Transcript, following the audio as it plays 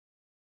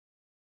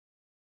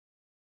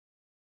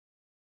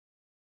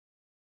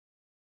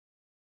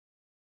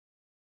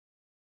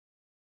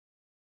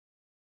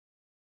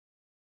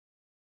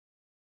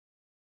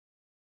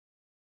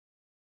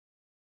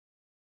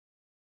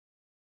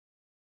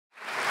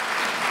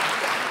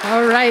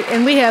All right,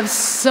 and we have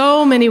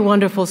so many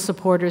wonderful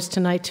supporters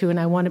tonight, too, and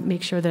I want to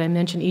make sure that I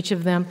mention each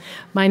of them.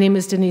 My name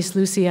is Denise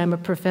Lucy. I'm a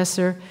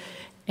professor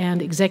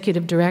and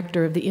executive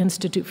director of the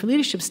Institute for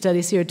Leadership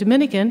Studies here at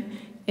Dominican,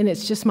 and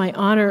it's just my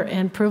honor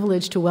and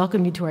privilege to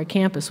welcome you to our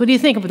campus. What do you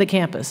think of the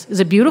campus?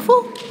 Is it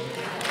beautiful?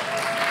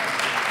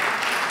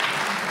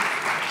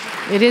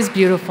 It is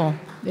beautiful.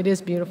 It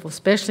is beautiful,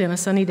 especially on a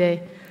sunny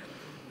day.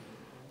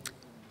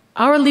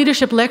 Our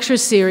leadership lecture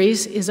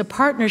series is a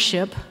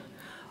partnership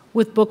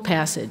with Book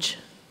Passage.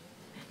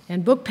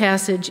 And Book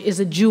Passage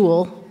is a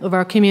jewel of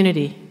our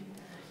community.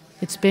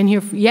 It's been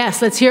here, yes,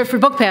 let's hear it for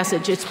Book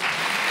Passage.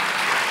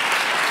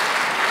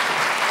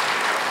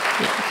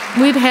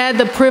 We've had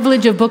the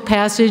privilege of Book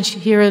Passage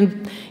here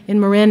in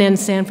Marin and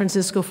San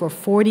Francisco for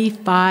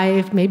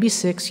 45, maybe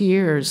 6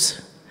 years.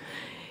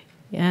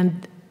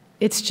 And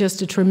it's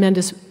just a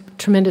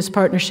tremendous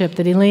partnership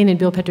that Elaine and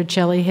Bill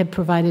Petrocelli have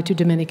provided to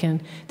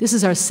Dominican. This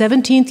is our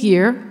 17th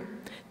year.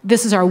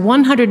 This is our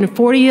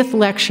 140th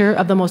lecture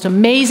of the most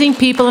amazing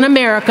people in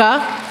America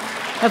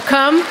have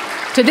come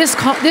to this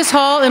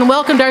hall and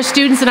welcomed our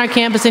students and our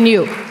campus and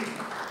you.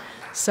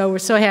 So we're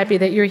so happy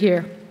that you're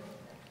here.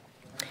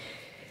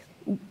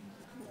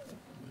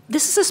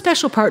 This is a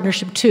special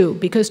partnership, too,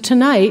 because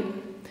tonight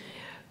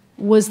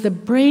was the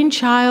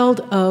brainchild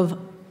of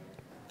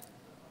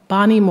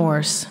Bonnie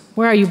Morse.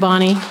 Where are you,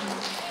 Bonnie?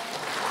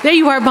 There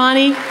you are,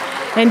 Bonnie.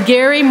 And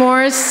Gary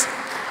Morse.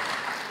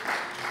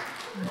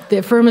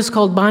 The firm is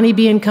called Bonnie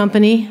B &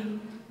 Company.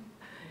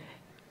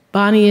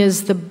 Bonnie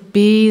is the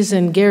B's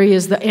and Gary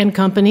is the N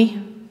Company.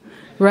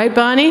 Right,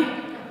 Bonnie?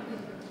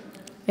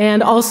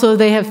 And also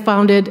they have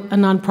founded a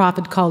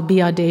nonprofit called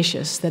Be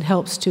Audacious that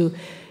helps to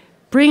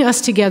bring us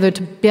together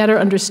to better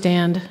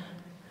understand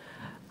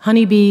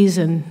honeybees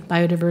and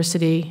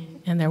biodiversity,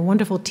 and they're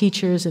wonderful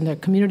teachers and they're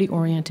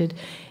community-oriented.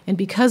 And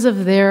because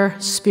of their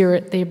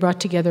spirit, they brought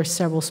together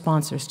several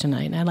sponsors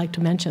tonight, and I'd like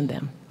to mention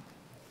them.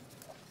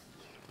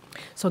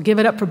 So give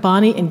it up for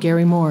Bonnie and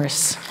Gary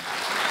Morris.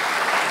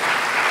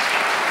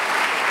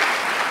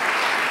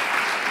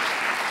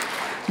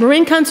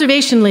 Marine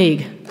Conservation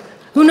League.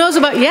 Who knows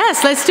about,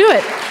 yes, let's do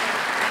it.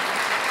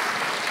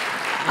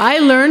 I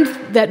learned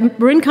that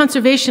Marine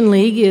Conservation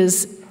League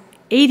is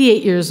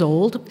 88 years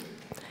old.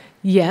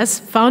 Yes,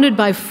 founded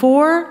by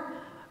 4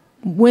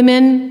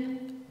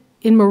 women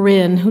in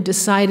Marin who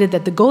decided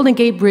that the Golden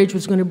Gate Bridge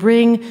was going to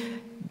bring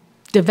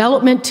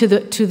development to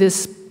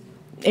this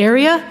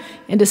area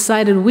and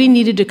decided we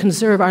needed to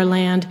conserve our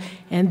land,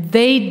 and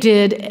they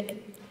did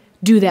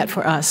do that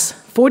for us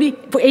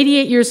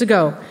 88 years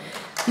ago.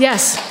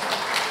 Yes.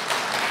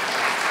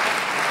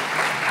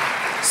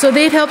 So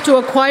they've helped to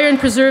acquire and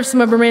preserve some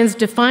of Marin's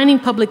defining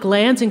public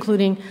lands,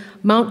 including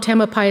Mount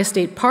Tamalpais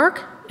State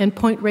Park and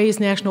Point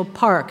Reyes National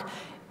Park,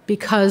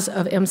 because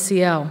of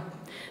MCL.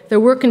 Their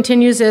work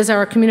continues as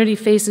our community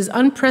faces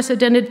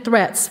unprecedented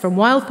threats from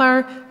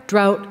wildfire,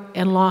 drought,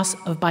 and loss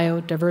of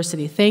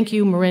biodiversity. Thank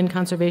you, Marin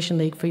Conservation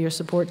League, for your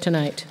support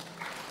tonight.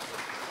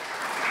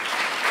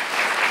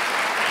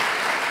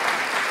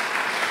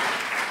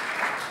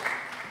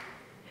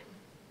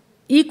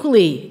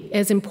 Equally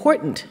as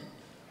important,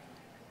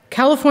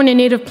 California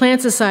Native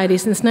Plant Society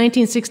since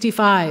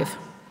 1965.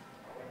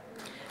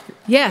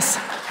 Yes,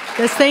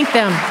 let's thank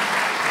them.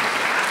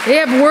 They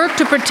have worked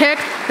to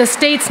protect the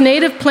state's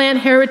native plant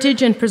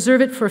heritage and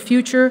preserve it for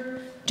future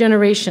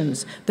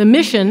generations. The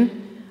mission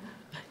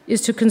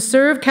is to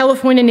conserve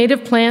California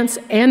native plants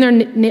and their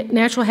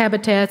natural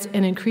habitats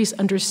and increase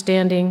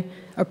understanding,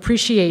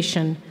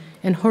 appreciation,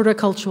 and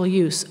horticultural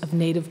use of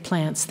native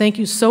plants. Thank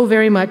you so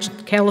very much,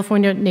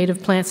 California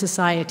Native Plant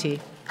Society.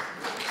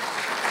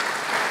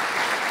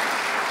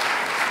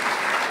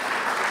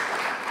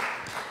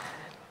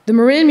 The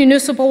Marin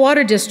Municipal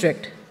Water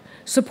District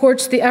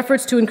supports the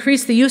efforts to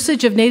increase the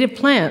usage of native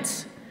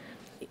plants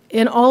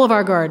in all of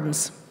our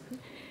gardens.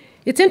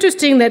 It's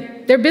interesting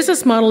that their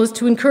business model is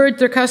to encourage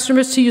their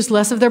customers to use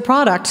less of their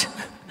product.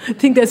 I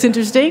think that's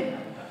interesting.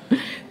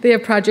 They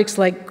have projects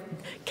like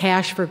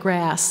Cash for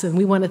Grass, and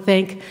we want to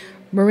thank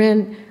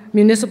Marin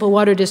Municipal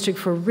Water District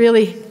for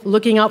really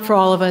looking out for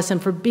all of us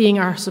and for being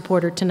our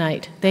supporter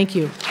tonight. Thank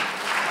you.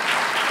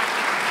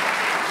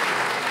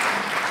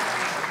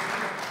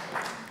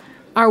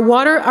 Our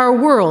Water, Our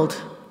World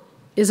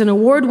is an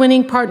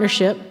award-winning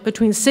partnership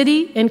between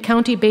city and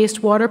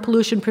county-based water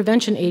pollution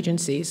prevention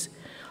agencies,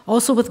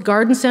 also with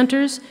garden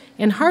centers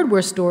and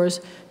hardware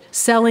stores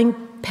selling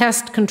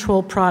pest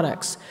control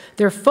products.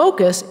 Their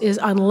focus is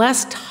on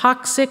less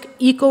toxic,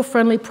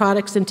 eco-friendly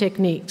products and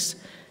techniques.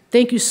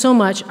 Thank you so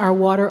much, Our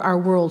Water, Our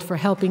World, for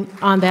helping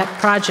on that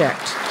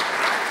project.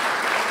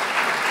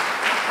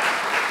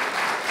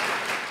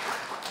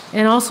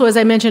 And also, as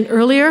I mentioned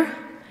earlier,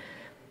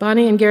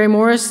 Bonnie and Gary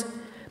Morris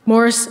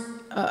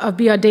of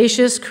Be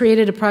Audacious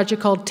created a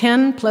project called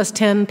 10 +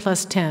 10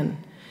 + 10.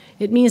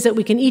 It means that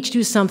we can each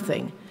do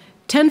something.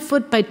 10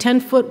 foot by 10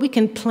 foot, we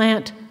can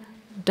plant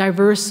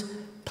diverse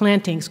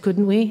plantings,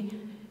 couldn't we?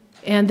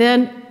 And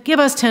then give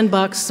us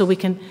 $10 so we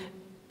can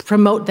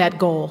promote that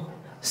goal.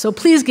 So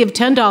please give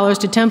 $10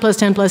 to 10 +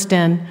 10 +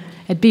 10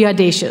 at Be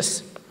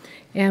Audacious.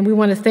 And we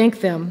want to thank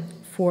them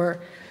for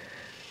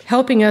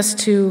helping us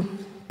to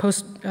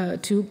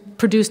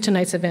produce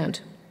tonight's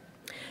event.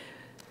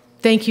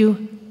 Thank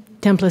you,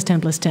 10 plus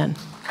 10 plus 10.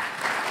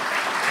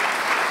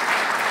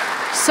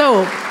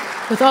 So,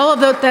 with all of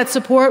that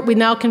support, we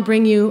now can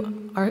bring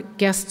you our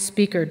guest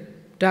speaker,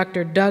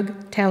 Dr.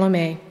 Doug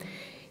Tallamy.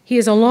 He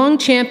is a long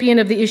champion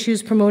of the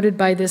issues promoted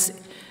by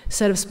this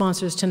set of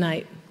sponsors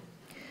tonight.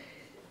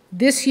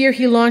 This year,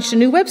 he launched a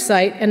new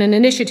website and an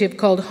initiative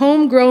called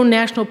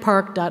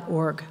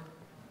homegrownnationalpark.org.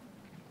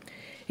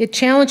 It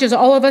challenges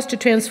all of us to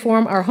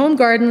transform our home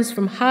gardens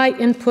from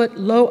high-input,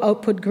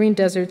 low-output green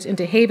deserts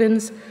into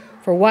havens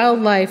for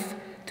wildlife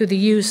through the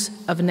use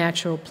of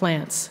natural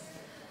plants.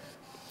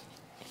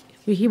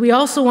 We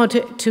also want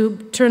to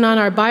turn on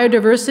our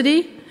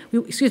biodiversity.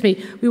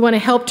 We want to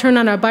help turn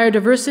on our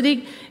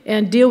biodiversity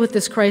and deal with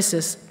this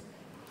crisis.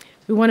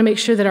 We want to make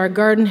sure that our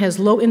garden has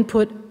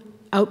low-input,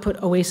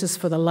 output oasis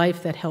for the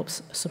life that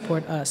helps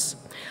support us.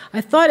 I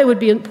thought it would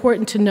be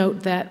important to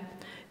note that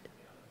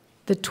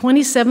the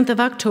 27th of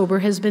October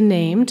has been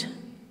named.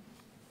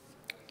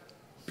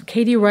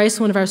 Katie Rice,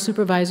 one of our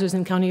supervisors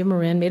in County of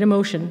Marin, made a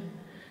motion,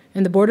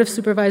 and the Board of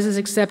Supervisors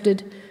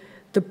accepted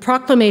the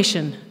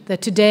proclamation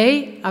that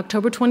today,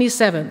 October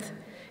 27th,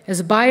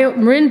 is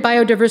Marin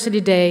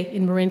Biodiversity Day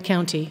in Marin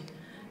County.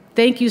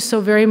 Thank you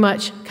so very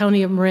much,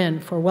 County of Marin,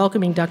 for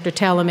welcoming Dr.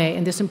 Tallamy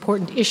and this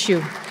important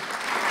issue.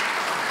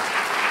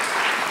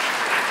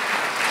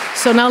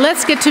 So now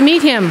let's get to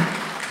meet him.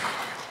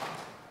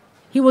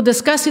 He will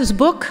discuss his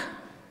book,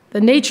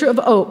 The Nature of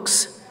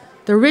Oaks,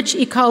 the rich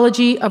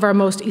ecology of our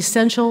most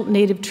essential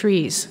native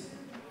trees.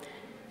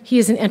 He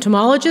is an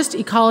entomologist,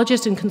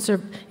 ecologist, and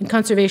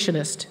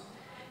conservationist.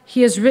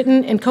 He has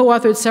written and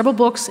co-authored several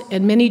books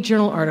and many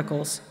journal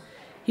articles.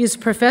 He is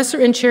professor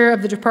and chair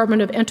of the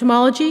Department of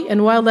Entomology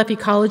and Wildlife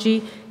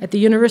Ecology at the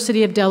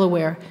University of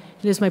Delaware.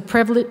 It is my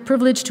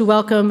privilege to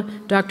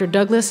welcome Dr.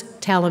 Douglas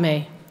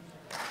Tallamy.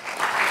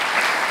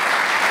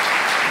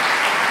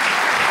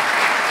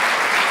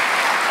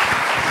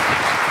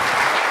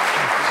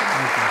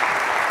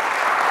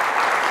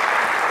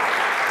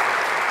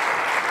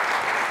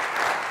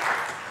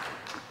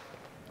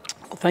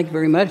 Thank you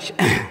very much.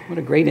 What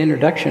a great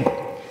introduction.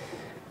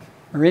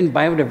 Marin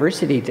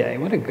Biodiversity Day.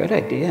 What a good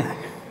idea.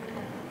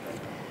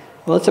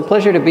 Well, it's a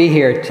pleasure to be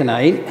here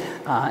tonight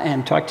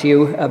and talk to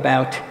you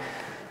about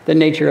the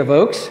nature of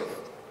oaks.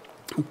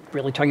 I'm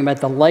really talking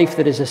about the life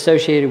that is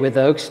associated with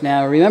oaks.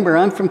 Now, remember,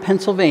 I'm from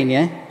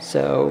Pennsylvania,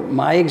 so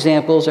my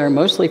examples are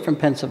mostly from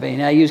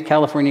Pennsylvania. I use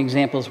California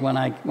examples when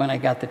I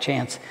got the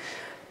chance.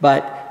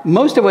 But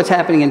most of what's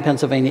happening in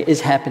Pennsylvania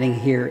is happening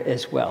here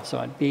as well.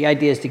 So the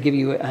idea is to give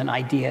you an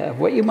idea of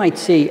what you might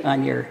see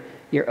on your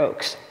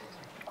oaks.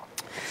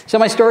 So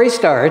my story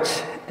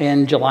starts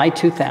in July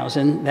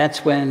 2000.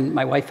 That's when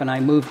my wife and I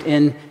moved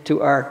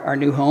into our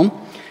new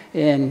home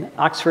in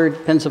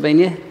Oxford,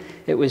 Pennsylvania.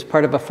 It was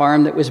part of a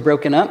farm that was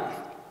broken up.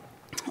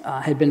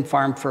 Had been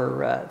farmed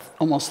for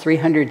almost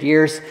 300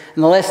 years,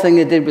 and the last thing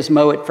they did was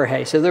mow it for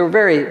hay. So there were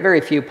very, very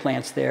few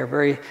plants there,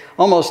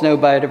 almost no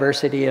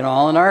biodiversity at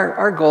all, and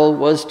our goal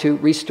was to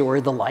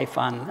restore the life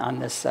on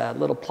this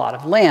little plot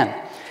of land.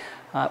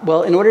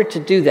 Well, in order to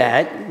do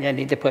that, you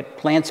need to put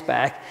plants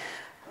back.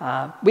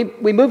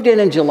 We moved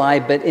in July,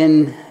 but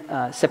in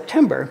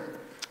September,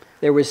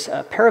 there was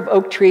a pair of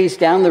oak trees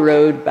down the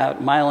road about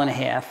a mile and a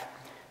half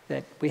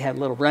that we had a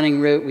little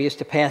running route. We used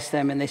to pass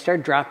them, and they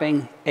started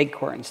dropping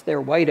acorns. They're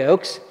white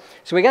oaks.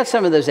 So we got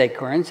some of those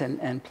acorns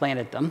and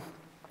planted them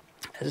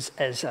as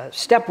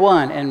step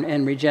one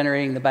in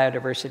regenerating the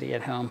biodiversity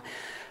at home.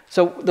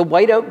 So the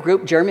white oak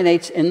group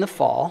germinates in the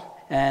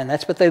fall, and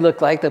that's what they look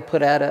like. They'll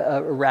put out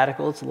a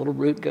radicle. It's a little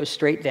root, goes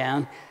straight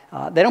down.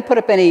 They don't put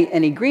up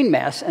any green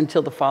mass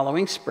until the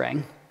following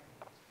spring.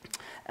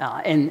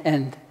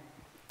 And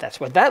that's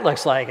what that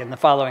looks like in the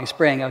following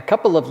spring, a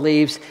couple of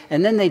leaves,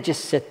 and then they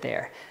just sit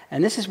there.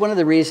 And this is one of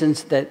the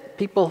reasons that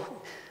people,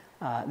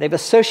 they've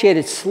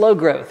associated slow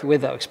growth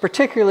with oaks,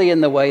 particularly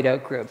in the white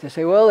oak group. They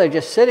say, well, they're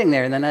just sitting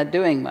there and they're not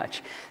doing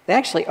much. They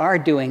actually are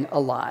doing a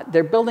lot.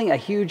 They're building a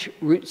huge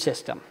root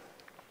system.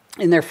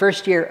 In their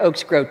first year,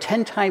 oaks grow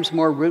 10 times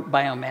more root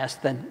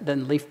biomass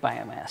than leaf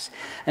biomass.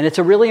 And it's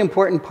a really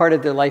important part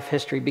of their life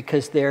history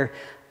because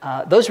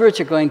those roots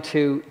are going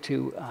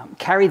to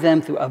carry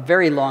them through a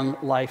very long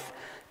life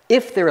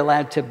if they're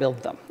allowed to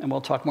build them. And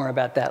we'll talk more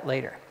about that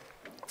later.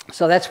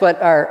 So that's what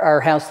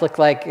our house looked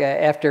like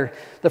after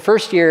the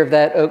first year of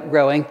that oak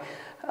growing.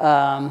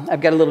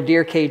 I've got a little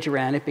deer cage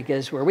around it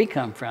because where we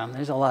come from,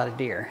 there's a lot of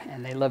deer,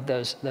 and they love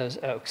those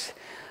oaks.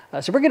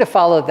 So we're going to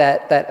follow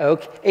that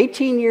oak.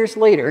 18 years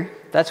later,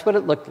 that's what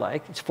it looked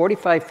like. It's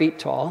 45 feet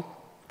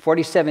tall,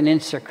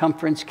 47-inch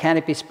circumference,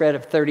 canopy spread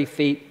of 30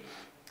 feet.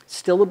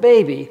 Still a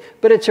baby,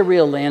 but it's a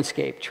real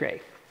landscape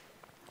tree.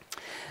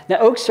 Now,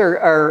 oaks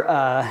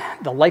are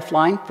the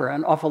lifeline for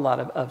an awful lot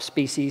of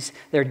species.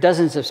 There are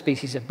dozens of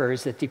species of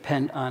birds that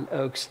depend on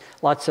oaks.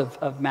 Lots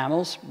of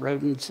mammals,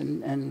 rodents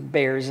and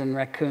bears and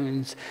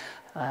raccoons.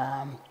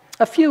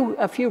 A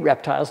few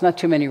reptiles, not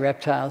too many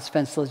reptiles,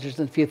 fence lizards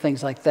and a few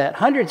things like that.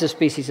 Hundreds of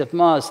species of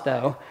moths,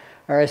 though,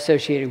 are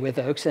associated with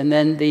oaks, and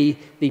then the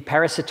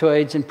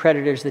parasitoids and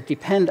predators that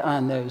depend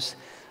on those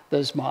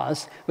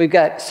moths. We've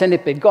got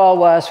Centipede gall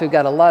wasps, we've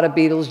got a lot of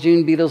beetles,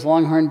 June beetles,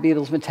 longhorn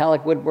beetles,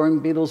 metallic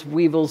woodworm beetles,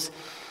 weevils,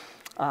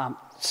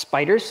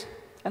 spiders.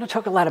 I don't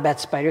talk a lot about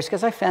spiders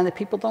because I found that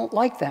people don't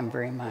like them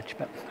very much.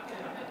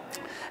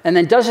 And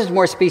then dozens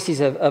more species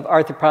of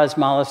arthropods,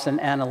 mollusks, and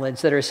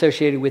annelids that are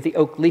associated with the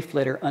oak leaf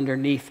litter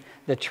underneath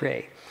the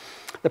tree.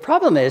 The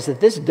problem is that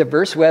this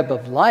diverse web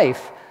of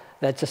life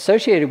that's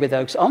associated with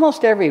oaks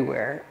almost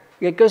everywhere,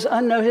 it goes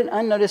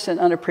unnoticed and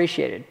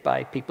unappreciated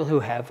by people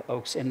who have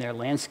oaks in their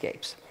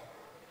landscapes.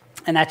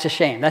 And that's a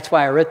shame. That's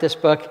why I wrote this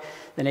book,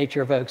 The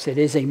Nature of Oaks. It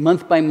is a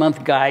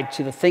month-by-month guide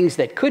to the things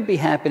that could be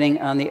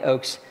happening on the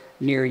oaks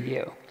near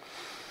you.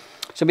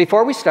 So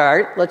before we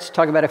start, let's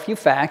talk about a few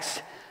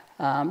facts.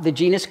 The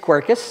genus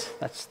Quercus,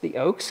 that's the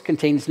oaks,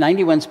 contains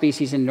 91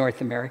 species in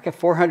North America,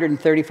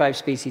 435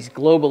 species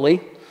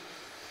globally.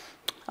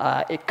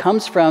 It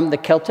comes from the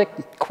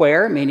Celtic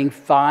quer, meaning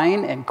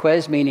fine, and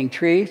ques, meaning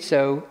tree.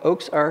 So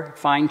oaks are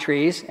fine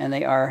trees, and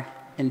they are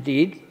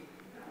indeed.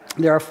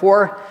 There are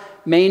 4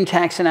 main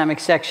taxonomic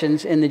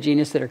sections in the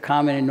genus that are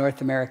common in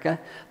North America.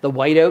 The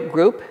white oak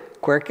group,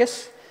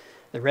 Quercus,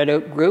 the red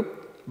oak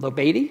group,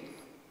 Lobate,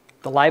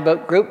 the live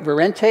oak group,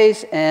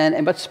 Virentes, and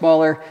a much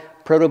smaller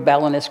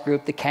protobalanus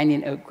group, the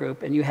canyon oak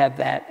group, and you have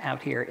that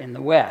out here in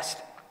the west.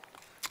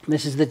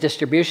 This is the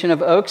distribution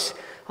of oaks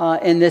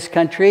in this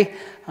country.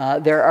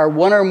 There are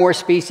 1 or more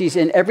species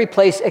in every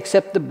place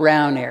except the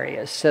brown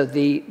areas. So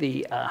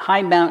the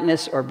high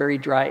mountainous or very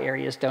dry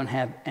areas don't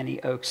have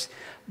any oaks.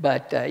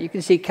 But you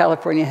can see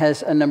California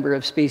has a number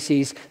of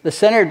species. The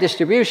center of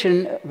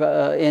distribution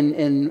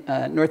in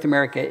North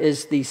America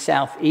is the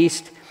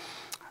southeast,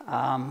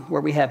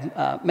 where we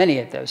have many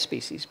of those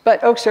species.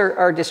 But oaks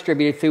are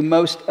distributed through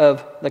most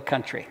of the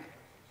country.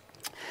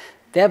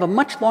 They have a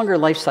much longer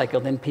life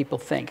cycle than people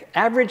think.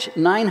 Average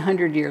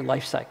 900-year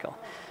life cycle.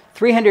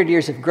 300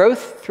 years of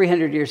growth,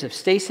 300 years of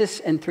stasis,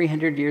 and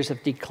 300 years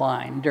of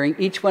decline. During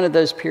each one of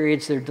those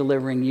periods, they're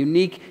delivering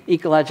unique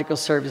ecological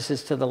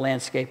services to the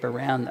landscape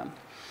around them.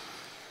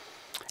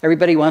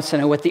 Everybody wants to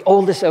know what the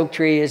oldest oak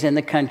tree is in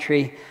the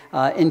country.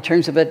 In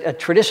terms of a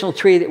traditional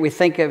tree that we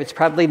think of, it's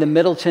probably the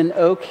Middleton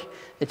oak.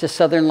 It's a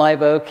southern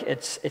live oak.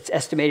 It's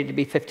estimated to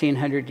be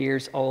 1,500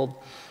 years old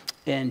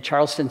in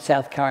Charleston,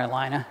 South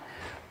Carolina.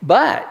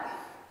 But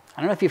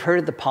I don't know if you've heard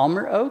of the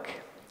Palmer oak.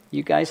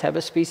 You guys have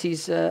a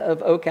species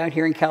of oak out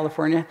here in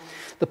California.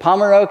 The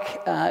Palmer oak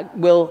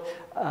will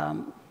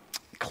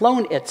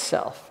clone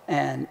itself,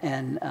 and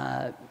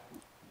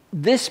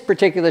this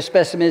particular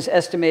specimen is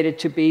estimated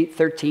to be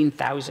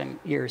 13,000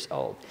 years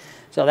old.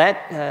 So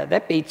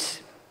that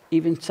beats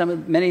even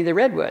many of the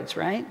redwoods,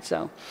 right?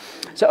 So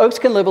oaks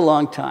can live a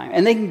long time,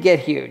 and they can get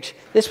huge.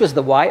 This was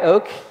the Y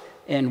oak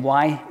in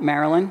Y,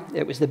 Maryland.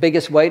 It was the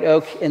biggest white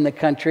oak in the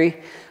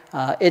country.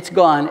 It's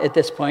gone at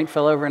this point,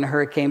 fell over in a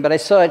hurricane, but I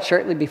saw it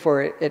shortly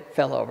before it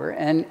fell over,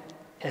 and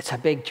it's a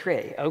big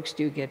tree. Oaks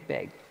do get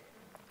big.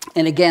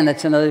 And again,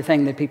 that's another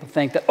thing that people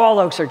think, that all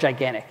oaks are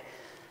gigantic.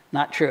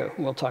 Not true.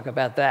 We'll talk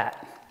about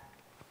that.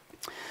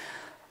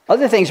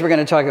 Other things we're going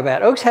to talk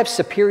about. Oaks have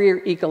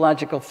superior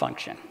ecological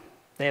function.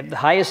 They have the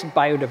highest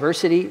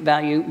biodiversity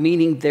value,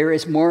 meaning there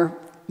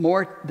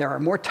are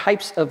more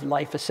types of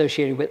life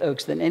associated with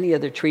oaks than any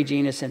other tree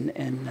genus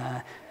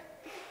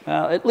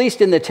well, at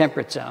least in the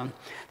temperate zone.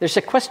 They're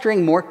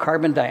sequestering more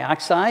carbon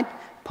dioxide,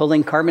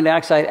 pulling carbon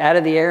dioxide out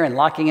of the air and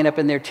locking it up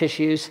in their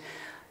tissues,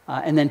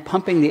 and then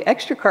pumping the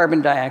extra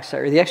carbon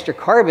dioxide, or the extra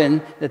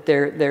carbon that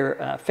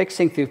they're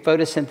fixing through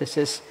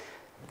photosynthesis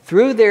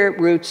through their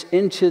roots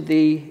into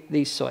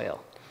the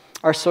soil.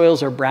 Our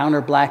soils are brown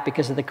or black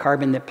because of the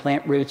carbon that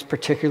plant roots,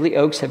 particularly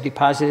oaks, have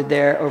deposited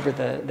there over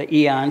the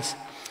eons,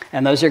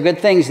 and those are good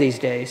things these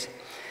days.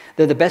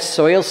 They're the best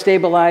soil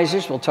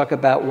stabilizers. We'll talk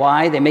about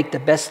why. They make the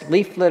best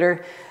leaf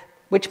litter,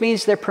 which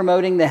means they're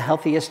promoting the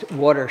healthiest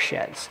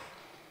watersheds.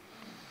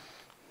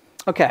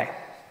 Okay,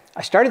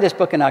 I started this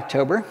book in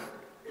October,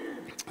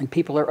 and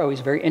people are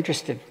always very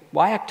interested.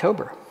 Why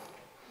October?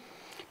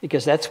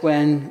 Because that's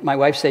when my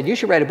wife said, you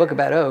should write a book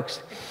about oaks.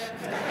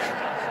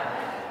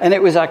 And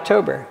it was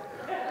October.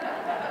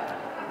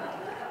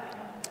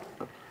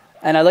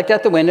 And I looked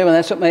out the window, and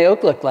that's what my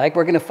oak looked like.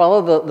 We're going to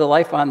follow the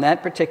life on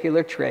that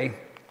particular tree.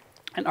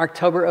 And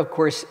October, of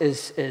course,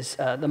 is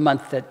the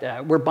month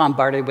that we're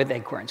bombarded with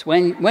acorns.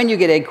 When you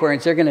get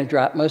acorns, they're going to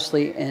drop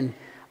mostly in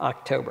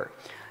October.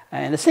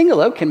 And a single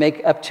oak can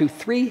make up to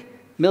 3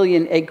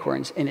 million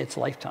acorns in its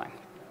lifetime.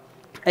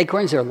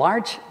 Acorns are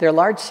large. They're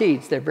large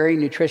seeds. They're very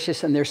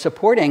nutritious, and they're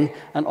supporting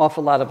an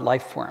awful lot of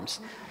life forms.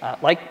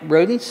 Like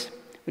rodents,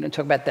 we don't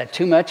talk about that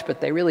too much, but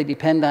they really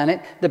depend on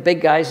it. The big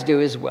guys do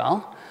as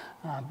well.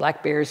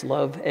 Black bears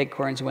love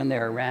acorns when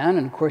they're around,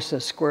 and of course the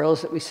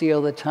squirrels that we see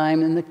all the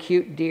time, and the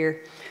cute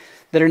deer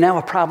that are now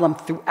a problem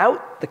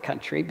throughout the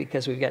country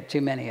because we've got too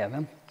many of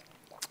them.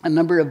 A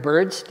number of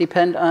birds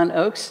depend on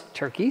oaks,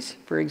 turkeys,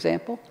 for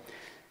example.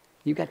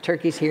 You've got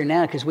turkeys here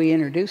now because we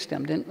introduced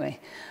them, didn't we?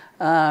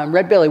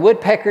 Red-bellied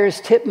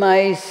woodpeckers,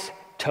 titmice,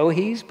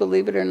 towhees,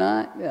 believe it or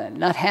not,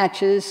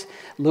 nuthatches,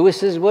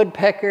 Lewis's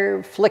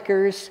woodpecker,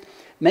 flickers.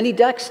 Many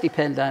ducks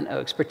depend on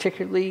oaks,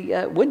 particularly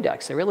wood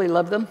ducks. They really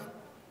love them.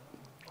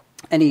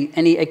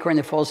 Any acorn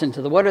that falls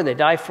into the water, they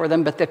dive for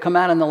them, but they'll come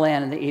out on the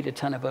land and they eat a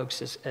ton of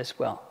oaks as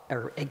well,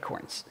 or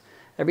acorns.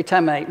 Every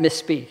time I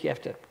misspeak, you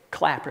have to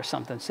clap or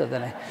something so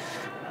that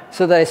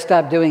I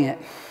stop doing it.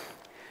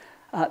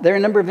 There are a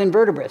number of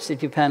invertebrates that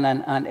depend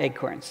on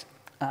acorns,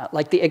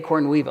 like the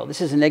acorn weevil. This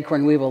is an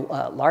acorn weevil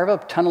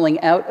larva tunneling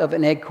out of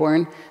an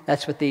acorn.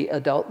 That's what the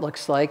adult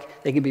looks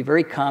like. They can be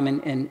very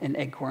common in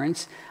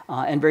acorns.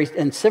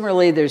 And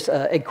similarly, there's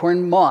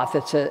acorn moth.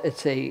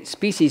 It's a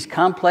species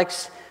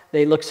complex.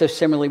 They look so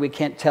similarly we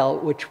can't tell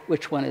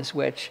which one is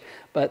which,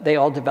 but they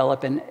all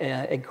develop in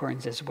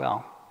acorns as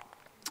well.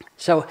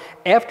 So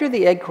after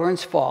the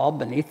acorns fall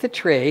beneath the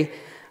tree,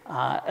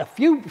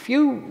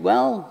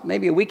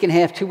 maybe a week and a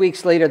half, 2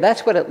 weeks later,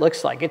 that's what it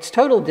looks like. It's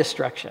total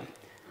destruction.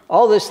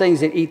 All those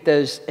things that eat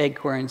those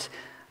acorns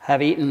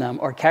have eaten them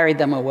or carried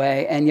them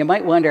away, and you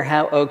might wonder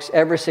how oaks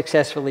ever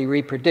successfully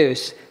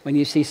reproduce when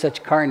you see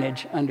such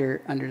carnage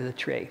under the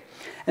tree.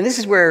 And this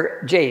is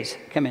where jays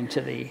come into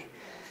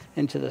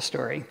the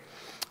story.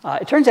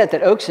 It turns out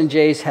that oaks and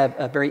jays have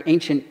a very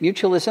ancient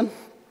mutualism.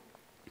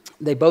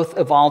 They both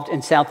evolved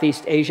in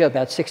Southeast Asia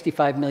about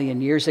 65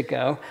 million years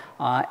ago,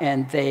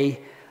 and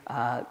they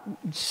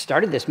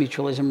started this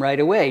mutualism right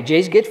away.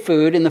 Jays get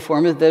food in the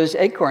form of those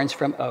acorns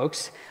from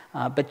oaks,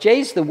 but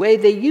jays, the way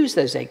they use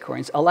those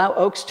acorns, allow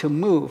oaks to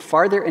move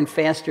farther and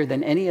faster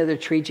than any other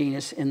tree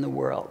genus in the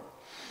world.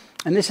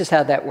 And this is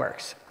how that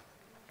works.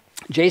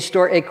 Jays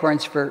store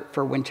acorns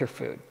for winter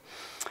food.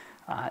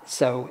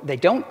 So they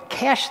don't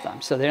cache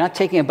them, so they're not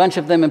taking a bunch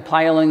of them and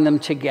piling them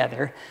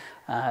together.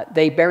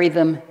 They bury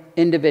them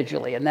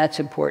individually, and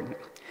that's important.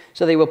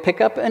 So they will pick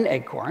up an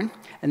acorn,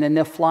 and then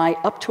they'll fly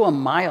up to a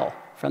mile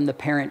from the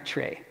parent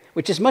tree,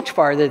 which is much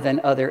farther than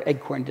other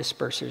acorn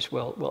dispersers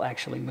will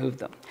actually move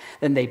them.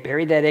 Then they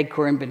bury that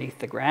acorn beneath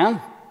the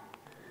ground.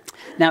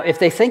 Now, if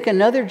they think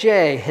another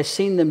jay has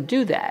seen them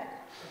do that,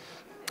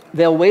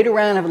 they'll wait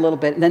around a little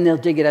bit, and then they'll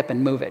dig it up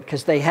and move it,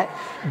 because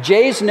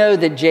jays know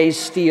that jays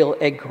steal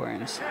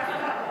acorns.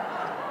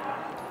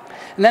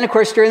 And then, of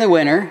course, during the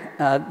winter,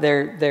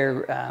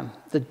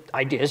 the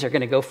ideas are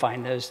going to go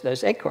find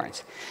those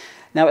acorns.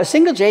 Now, a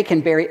single jay can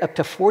bury up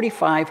to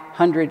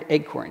 4,500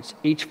 acorns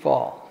each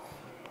fall.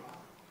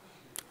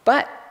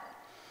 But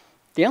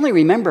they only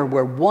remember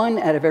where 1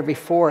 out of every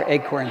 4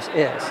 acorns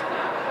is.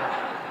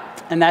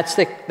 And that's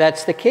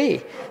the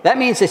key. That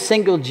means a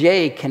single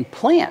jay can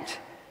plant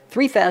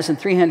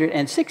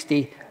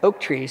 3,360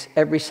 oak trees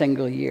every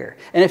single year.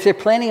 And if they're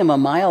planting them a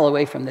mile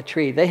away from the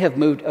tree, they have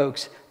moved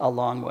oaks a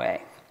long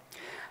way.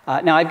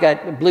 Now, I've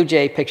got a blue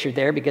jay pictured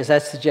there because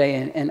that's the jay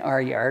in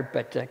our yard,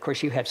 but of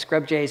course you have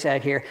scrub jays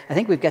out here. I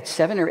think we've got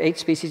 7 or 8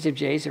 species of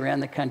jays around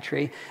the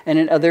country, and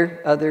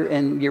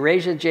in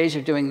Eurasia, jays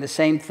are doing the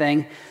same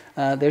thing.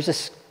 There's a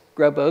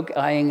scrub oak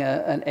eyeing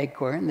an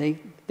acorn.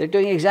 They're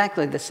doing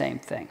exactly the same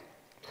thing.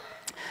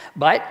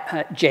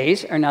 But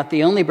jays are not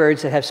the only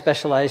birds that have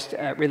specialized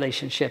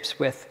relationships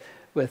with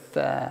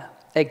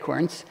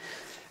acorns.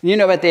 You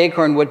know about the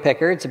acorn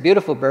woodpecker. It's a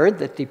beautiful bird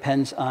that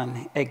depends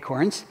on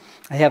acorns.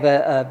 They have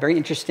a very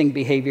interesting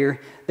behavior.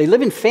 They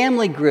live in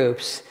family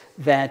groups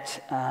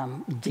that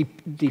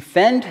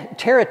defend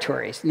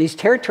territories. And these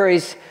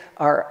territories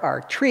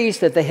are trees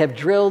that they have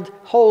drilled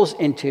holes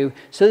into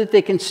so that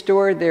they can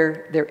store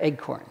their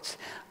acorns.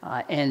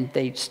 And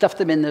they stuff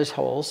them in those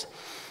holes.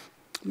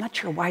 I'm not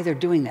sure why they're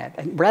doing that.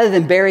 Rather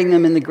than burying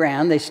them in the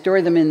ground, they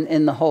store them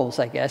in the holes,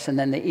 I guess, and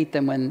then they eat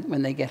them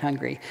when they get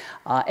hungry.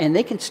 And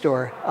they can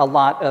store a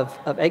lot of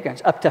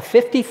acorns. Up to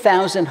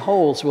 50,000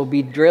 holes will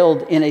be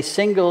drilled in a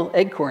single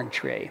acorn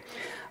tree.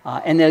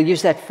 And they'll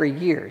use that for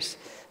years.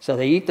 So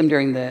they eat them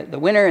during the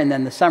winter, and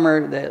then the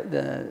summer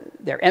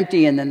they're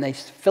empty, and then they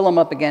fill them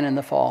up again in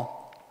the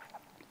fall.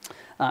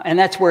 And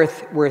that's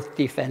worth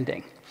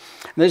defending.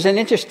 There's an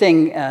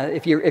interesting,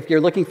 if you're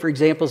looking for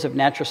examples of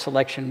natural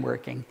selection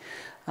working,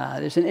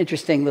 there's an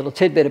interesting little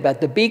tidbit about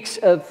the beaks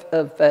of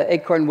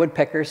acorn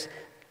woodpeckers.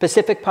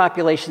 Pacific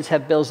populations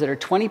have bills that are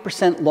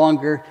 20%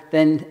 longer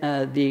than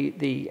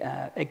the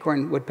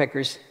acorn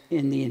woodpeckers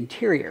in the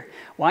interior.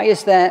 Why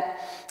is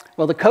that?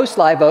 Well, the coast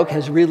live oak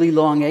has really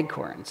long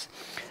acorns.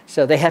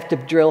 So they have to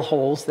drill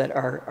holes that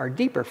are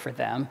deeper for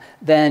them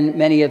than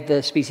many of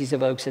the species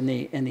of oaks in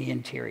the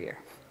interior.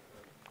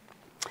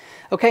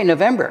 Okay,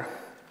 November.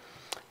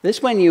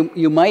 This one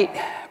you might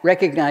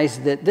recognize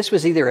that this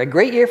was either a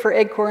great year for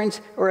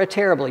acorns or a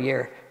terrible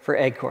year for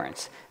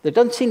acorns. There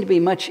doesn't seem to be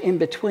much in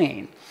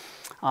between.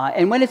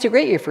 And when it's a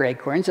great year for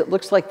acorns, it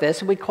looks like this,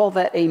 and we call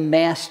that a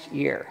mast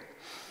year.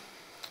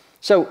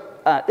 So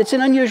it's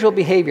an unusual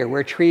behavior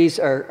where trees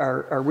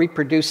are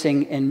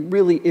reproducing in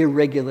really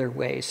irregular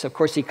ways. So, of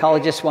course,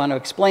 ecologists want to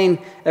explain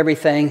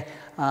everything,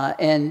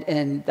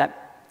 and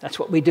that's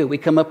what we do. We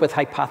come up with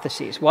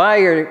hypotheses. Why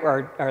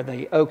are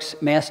the oaks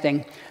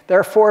masting? There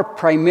are 4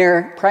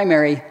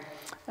 primary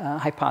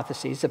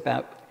hypotheses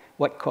about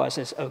what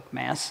causes oak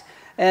masts.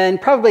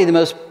 And probably the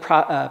most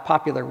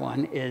popular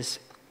one is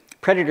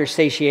predator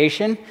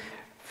satiation.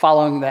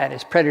 Following that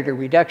is predator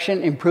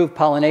reduction, improved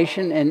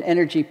pollination, and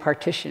energy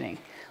partitioning.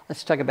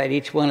 Let's talk about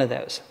each one of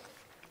those.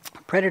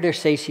 Predator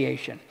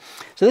satiation.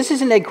 So this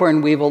is an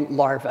acorn weevil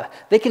larva.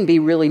 They can be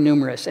really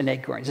numerous in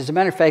acorns. As a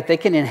matter of fact, they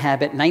can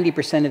inhabit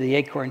 90% of the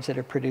acorns that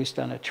are produced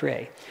on a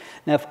tree.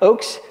 Now, if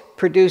oaks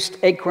produced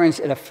acorns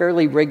at a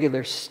fairly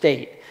regular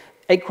state,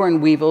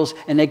 acorn weevils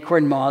and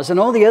acorn moths and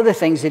all the other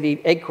things that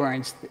eat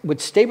acorns would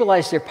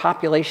stabilize their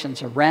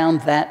populations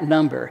around that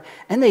number,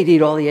 and they'd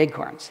eat all the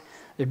acorns.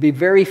 There'd be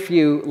very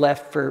few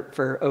left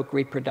for oak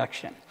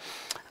reproduction.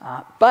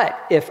 But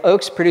if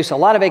oaks produce a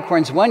lot of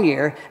acorns one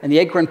year and the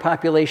acorn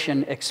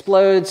population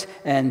explodes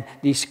and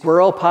the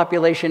squirrel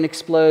population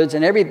explodes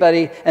and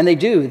everybody, and they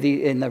do,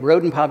 in the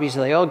rodent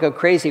populations, they all go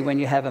crazy when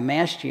you have a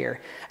mast year.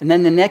 And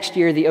then the next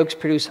year the oaks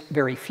produce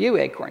very few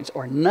acorns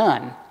or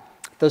none,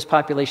 those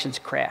populations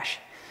crash.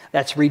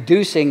 That's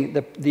reducing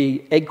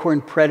the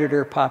acorn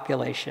predator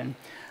population.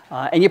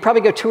 And you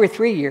probably go 2 or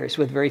 3 years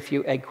with very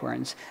few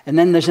acorns. And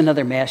then there's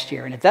another mast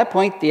year. And at that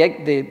point,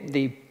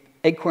 the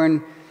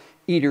acorn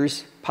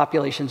eaters'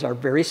 populations are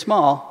very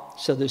small,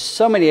 so there's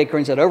so many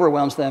acorns that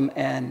overwhelms them,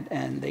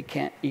 and they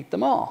can't eat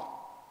them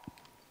all.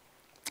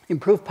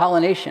 Improved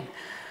pollination.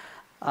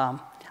 I'm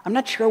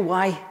not sure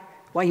why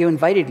you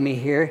invited me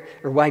here,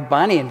 or why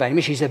Bonnie invited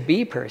me. She's a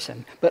bee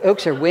person, but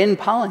oaks are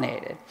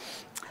wind-pollinated.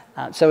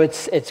 So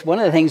it's one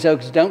of the things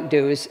oaks don't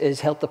do is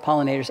help the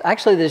pollinators.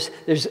 Actually,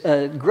 there's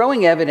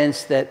growing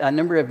evidence that a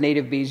number of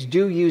native bees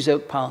do use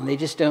oak pollen. They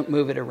just don't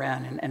move it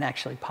around and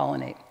actually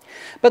pollinate.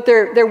 But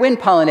they're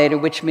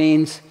wind-pollinated, which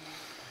means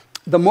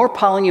the more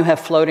pollen you have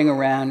floating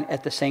around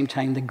at the same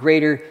time, the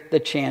greater the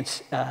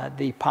chance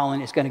the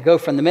pollen is going to go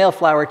from the male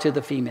flower to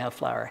the female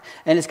flower.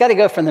 And it's got to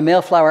go from the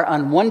male flower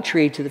on one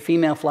tree to the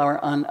female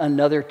flower on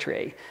another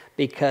tree,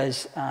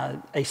 because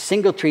a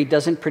single tree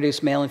doesn't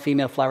produce male and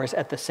female flowers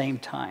at the same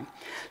time.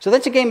 So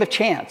that's a game of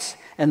chance.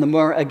 And the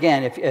more,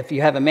 again, if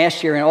you have a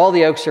mast year and all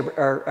the oaks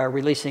are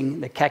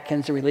releasing, the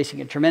catkins are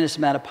releasing a tremendous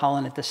amount of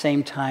pollen at the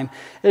same time,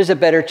 there's a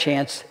better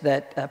chance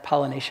that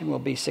pollination will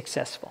be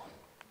successful.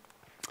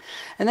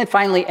 And then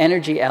finally,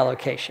 energy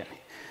allocation.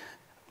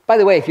 By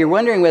the way, if you're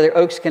wondering whether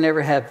oaks can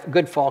ever have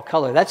good fall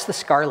color, that's the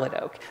scarlet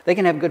oak. They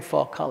can have good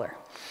fall color.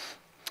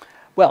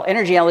 Well,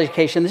 energy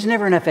allocation, there's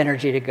never enough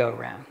energy to go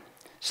around.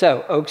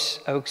 So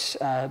oaks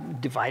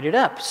divide it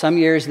up. Some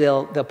years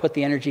they'll put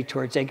the energy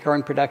towards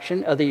acorn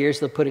production. Other years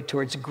they'll put it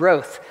towards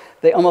growth.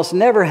 They almost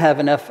never have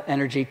enough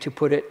energy to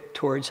put it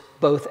towards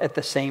both at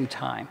the same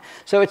time.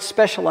 So it's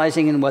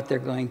specializing in what they're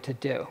going to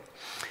do.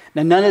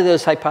 Now, none of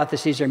those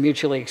hypotheses are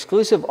mutually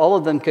exclusive. All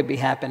of them could be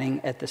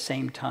happening at the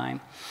same time.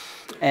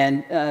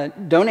 And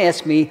don't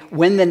ask me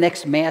when the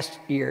next mast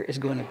year is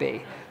going to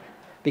be,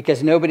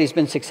 because nobody's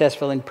been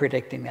successful in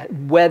predicting that.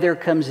 Weather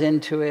comes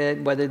into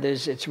it, whether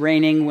it's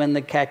raining when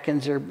the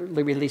catkins are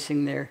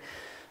releasing their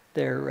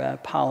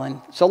pollen.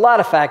 So a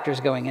lot of factors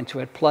going into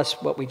it, plus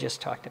what we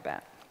just talked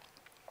about.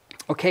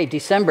 Okay,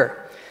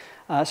 December.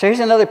 So here's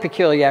another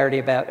peculiarity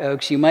about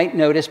oaks. You might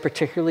notice,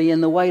 particularly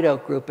in the white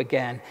oak group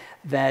again,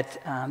 that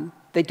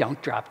they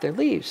don't drop their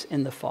leaves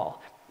in the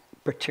fall,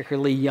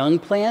 particularly young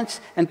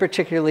plants, and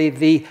particularly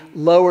the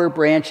lower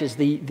branches,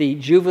 the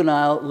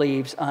juvenile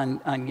leaves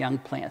on young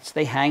plants.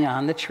 They hang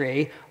on the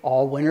tree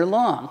all winter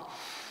long.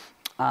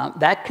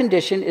 That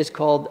condition is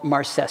called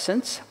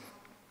marcescence,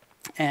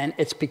 and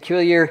it's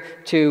peculiar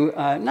to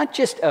not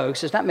just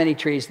oaks. There's not many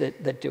trees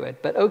that do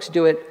it, but oaks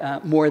do it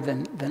more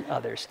than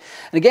others.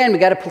 And again, we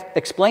got to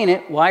explain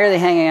it. Why are they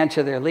hanging on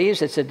to their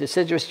leaves? It's a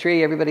deciduous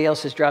tree. Everybody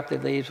else has dropped their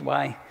leaves.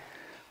 Why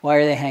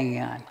are they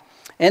hanging on?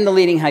 And the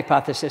leading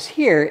hypothesis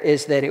here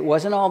is that it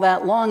wasn't all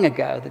that long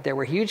ago that there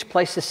were huge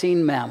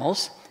Pleistocene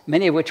mammals,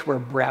 many of which were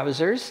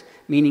browsers,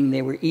 meaning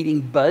they were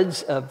eating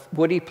buds of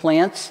woody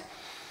plants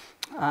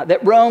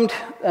that roamed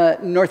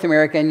North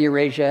America and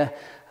Eurasia.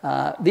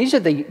 These are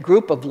the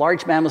group of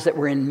large mammals that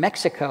were in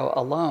Mexico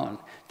alone.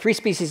 3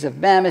 species of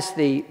mammoths,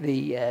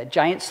 the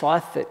giant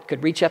sloth that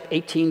could reach up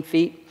 18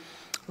 feet.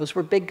 Those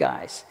were big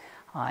guys,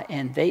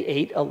 and they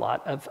ate a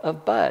lot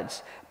of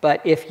buds.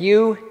 But if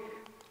you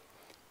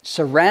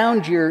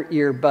surround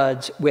your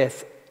buds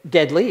with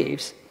dead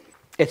leaves,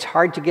 it's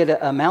hard to get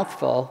a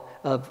mouthful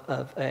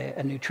of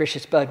a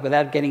nutritious bud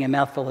without getting a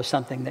mouthful of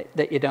something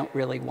that you don't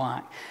really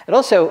want. It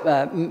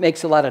also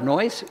makes a lot of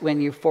noise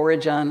when you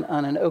forage on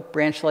an oak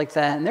branch like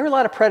that. And there were a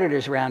lot of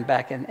predators around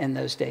back in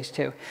those days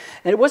too.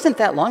 And it wasn't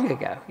that long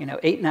ago,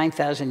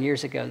 8,000-9,000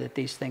 years ago, that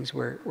these things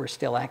were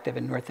still active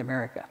in North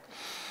America.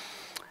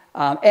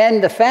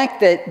 And the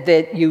fact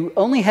that you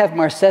only have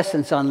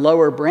marcescence on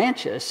lower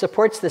branches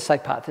supports this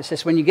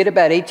hypothesis. When you get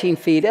about 18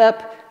 feet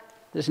up,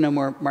 there's no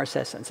more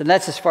marcescence. And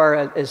that's as far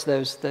as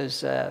those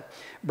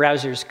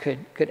browsers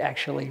could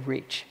actually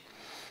reach.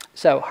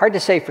 So hard to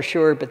say for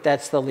sure, but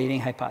that's the leading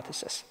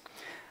hypothesis.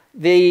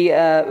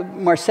 The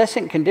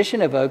marcescent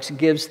condition of oaks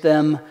gives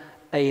them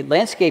a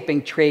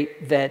landscaping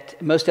trait that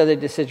most other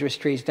deciduous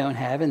trees don't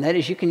have, and that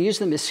is you can use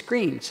them as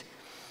screens,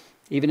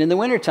 even in the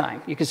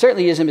wintertime. You can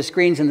certainly use them as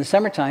screens in the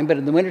summertime, but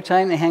in the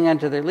wintertime they hang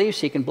onto their leaves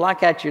so you can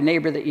block out your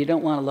neighbor that you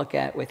don't want to look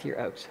at with your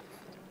oaks.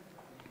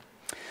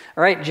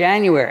 All right,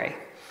 January.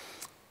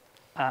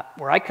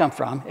 Where I come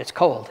from, it's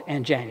cold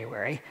in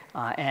January,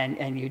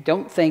 and you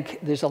don't think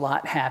there's a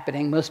lot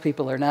happening. Most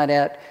people are not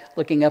out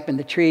looking up in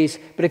the trees.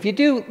 But if you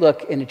do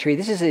look in a tree,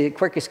 this is a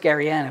Quercus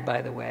garryana,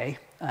 by the way,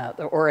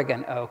 the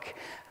Oregon oak,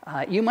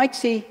 you might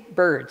see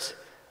birds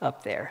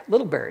up there,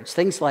 little birds,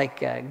 things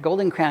like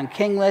golden-crowned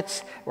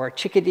kinglets or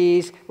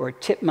chickadees or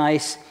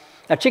titmice.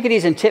 Now,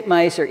 chickadees and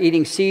titmice are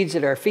eating seeds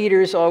at our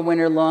feeders all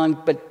winter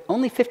long, but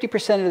only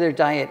 50% of their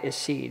diet is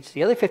seeds.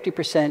 The other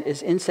 50%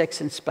 is insects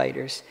and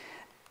spiders.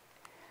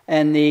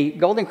 And the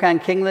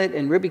golden-crowned kinglet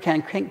and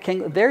ruby-crowned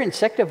kinglet, they're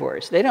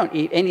insectivores. They don't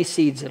eat any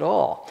seeds at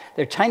all.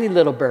 They're tiny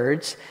little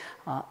birds,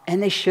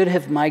 and they should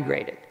have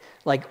migrated,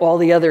 like all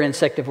the other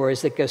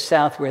insectivores that go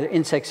south where the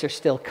insects are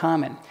still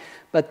common.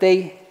 But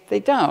they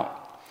don't.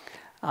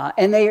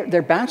 And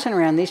they're bouncing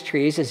around these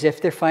trees as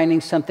if they're finding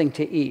something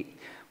to eat.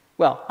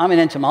 Well, I'm an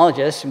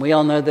entomologist, and we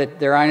all know that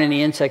there aren't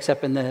any insects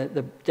up in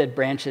the dead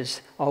branches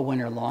all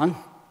winter long.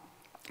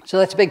 So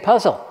that's a big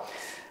puzzle.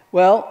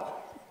 Well,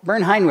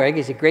 Bern Heinweg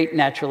is a great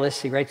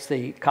naturalist. He writes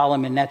the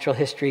column in Natural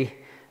History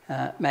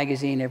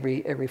magazine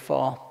every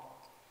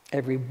fall,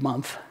 every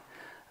month.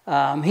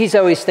 He's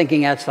always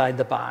thinking outside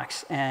the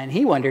box, and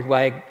he wondered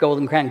why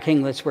golden-crowned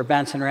kinglets were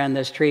bouncing around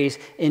those trees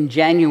in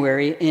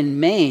January in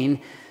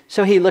Maine.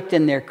 So he looked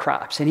in their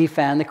crops, and he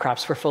found the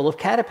crops were full of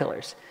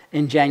caterpillars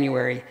in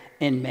January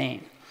in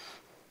Maine,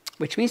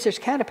 which means there's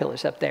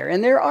caterpillars up there.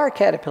 And there are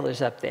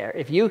caterpillars up there.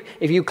 If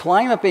you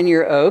climb up in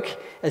your oak,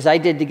 as I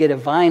did to get a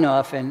vine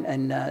off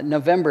in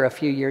November a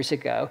few years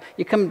ago,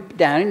 you come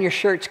down and your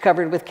shirt's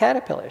covered with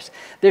caterpillars.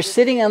 They're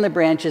sitting on the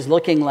branches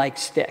looking like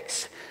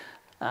sticks.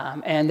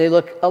 And they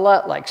look a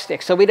lot like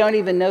sticks, so we don't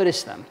even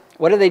notice them.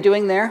 What are they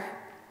doing there?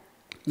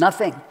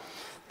 Nothing.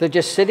 They're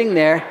just sitting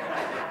there.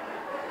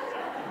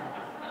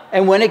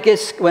 And when it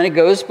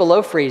goes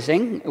below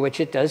freezing, which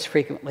it does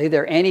frequently,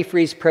 there are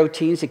antifreeze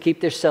proteins that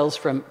keep their cells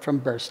from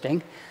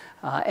bursting.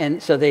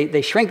 And so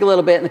they shrink a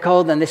little bit in the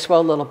cold, then they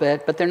swell a little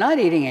bit, but they're not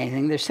eating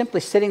anything. They're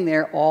simply sitting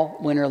there all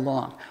winter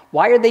long.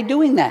 Why are they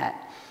doing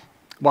that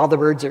while the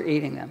birds are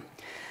eating them?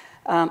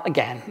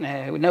 Again,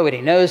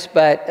 nobody knows,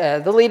 but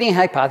the leading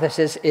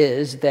hypothesis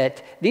is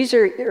that these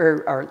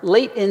are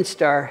late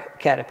instar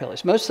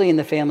caterpillars, mostly in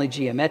the family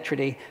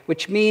Geometridae,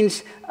 which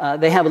means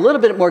they have a little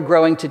bit more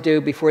growing to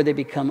do before they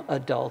become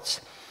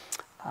adults.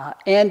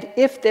 And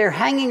if they're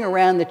hanging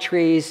around the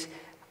trees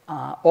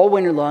all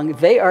winter long,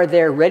 they are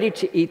there ready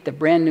to eat the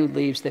brand new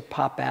leaves that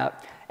pop out.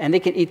 And they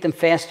can eat them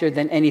faster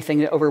than anything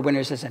that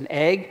overwinters as an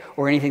egg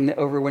or anything that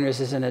overwinters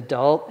as an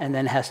adult and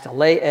then has to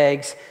lay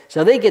eggs.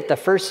 So they get the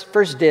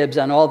first dibs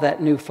on all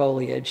that new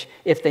foliage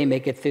if they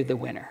make it through the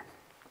winter.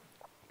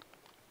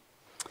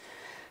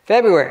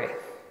 February.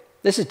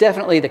 This is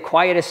definitely the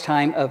quietest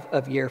time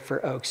of year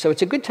for oaks. So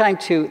it's a good time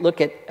to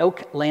look at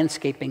oak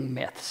landscaping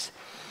myths.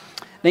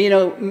 Now, you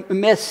know,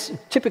 myths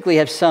typically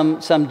have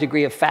some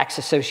degree of facts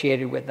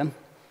associated with them,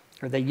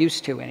 or they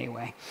used to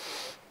anyway.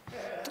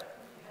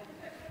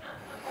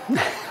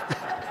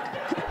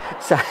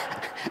 So,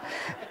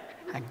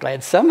 I'm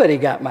glad somebody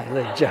got my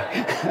little joke.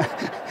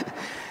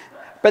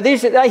 But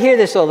I hear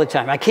this all the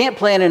time. I can't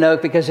plant an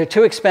oak because they're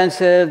too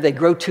expensive. They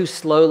grow too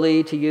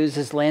slowly to use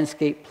as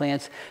landscape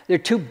plants. They're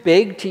too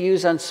big to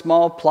use on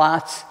small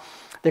plots.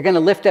 They're going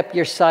to lift up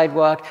your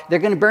sidewalk. They're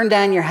going to burn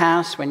down your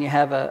house when you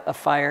have a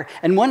fire.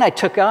 And one I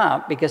took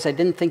up, because I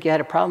didn't think you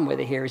had a problem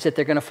with it here, is that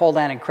they're going to fall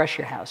down and crush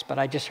your house. But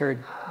I just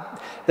heard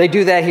they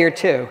do that here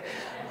too.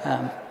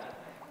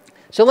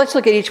 So let's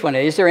look at each one.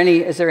 Is there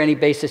any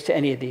basis to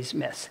any of these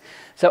myths?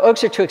 So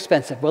oaks are too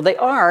expensive. Well, they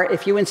are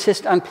if you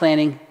insist on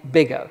planting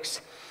big oaks.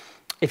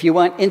 If you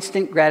want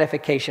instant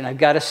gratification, I've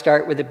got to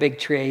start with a big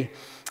tree.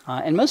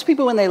 And most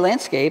people, when they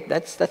landscape,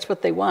 that's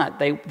what they want.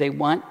 They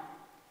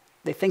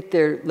think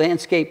their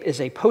landscape is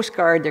a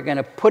postcard. They're going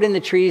to put in the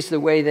trees the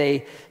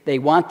way they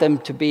want them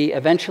to be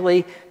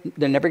eventually.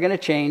 They're never going to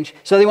change.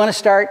 So they want to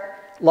start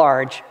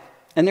large.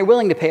 And they're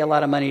willing to pay a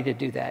lot of money to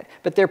do that.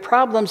 But there are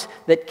problems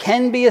that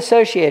can be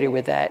associated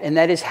with that, and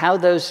that is how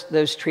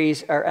those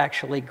trees are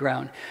actually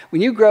grown.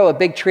 When you grow a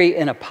big tree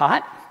in a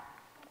pot,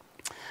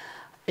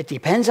 it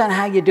depends on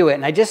how you do it.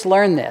 And I just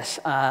learned this.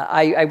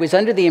 I was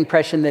under the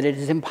impression that it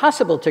is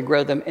impossible to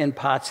grow them in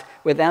pots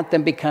without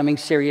them becoming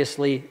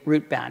seriously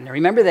root bound. Now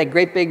remember that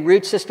great big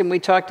root system we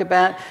talked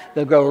about?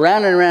 They'll go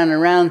around and around and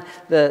around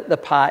the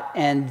pot,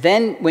 and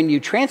then when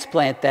you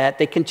transplant that,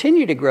 they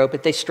continue to grow,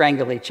 but they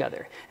strangle each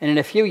other. And in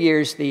a few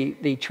years,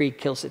 the tree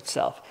kills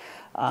itself.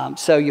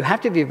 So you have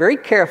to be very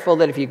careful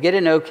that if you get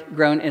an oak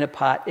grown in a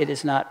pot, it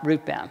is not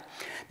root bound.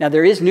 Now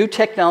there is new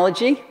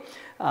technology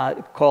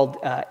called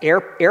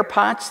air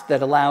pots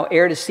that allow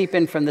air to seep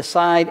in from the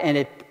side,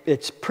 and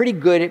it's pretty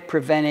good at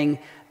preventing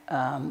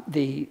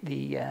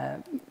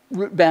the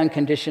root-bound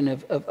condition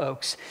of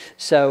oaks.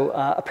 So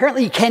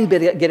apparently you can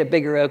get a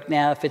bigger oak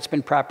now if it's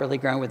been properly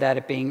grown without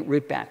it being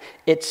root-bound.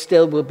 It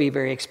still will be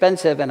very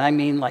expensive, and I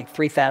mean like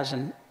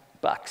 $3,000.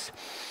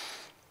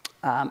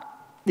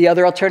 The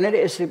other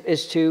alternative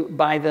is to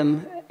buy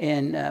them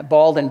in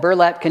balled and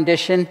burlap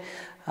condition,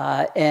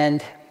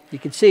 and You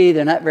can see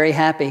they're not very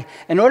happy.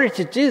 In order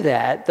to do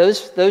that,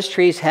 those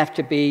trees have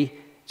to be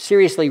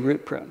seriously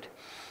root pruned.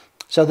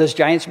 So those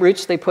giant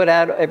roots they put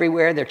out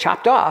everywhere, they're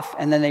chopped off,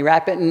 and then they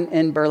wrap it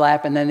in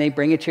burlap, and then they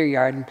bring it to your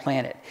yard and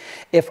plant it.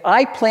 If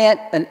I plant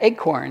an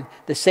acorn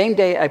the same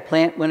day I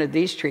plant one of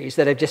these trees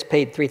that I've just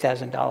paid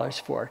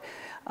 $3,000 for,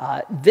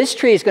 this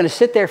tree is going to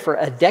sit there for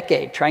a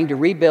decade trying to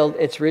rebuild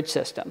its root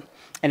system.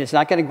 And it's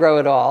not going to grow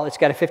at all. It's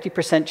got a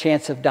 50%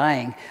 chance of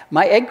dying.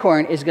 My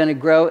acorn is going to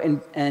grow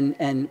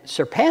and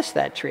surpass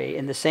that tree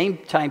in the same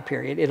time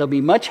period. It'll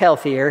be much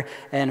healthier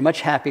and a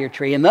much happier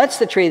tree. And that's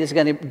the tree that's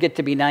going to get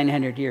to be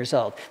 900 years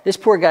old. This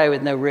poor guy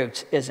with no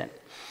roots isn't.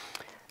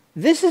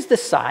 This is the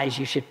size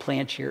you should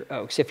plant your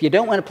oaks. If you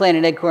don't want to plant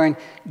an acorn,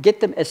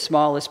 get them as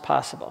small as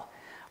possible,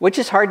 which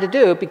is hard to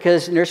do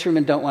because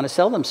nurserymen don't want to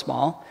sell them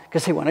small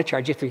because they want to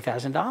charge you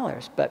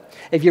 $3,000. But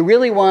if you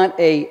really want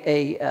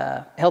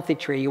a healthy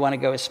tree, you want to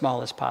go as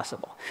small as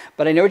possible.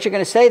 But I know what you're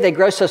going to say. They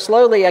grow so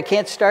slowly, I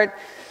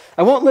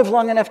won't live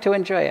long enough to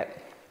enjoy it.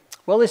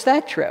 Well, is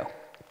that true?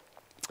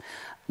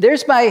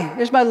 There's my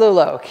little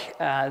oak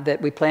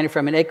that we planted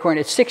from an acorn.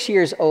 It's 6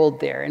 years old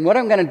there. And what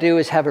I'm going to do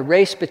is have a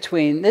race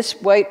between this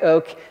white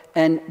oak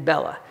and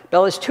Bella.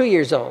 Bella's 2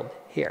 years old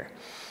here.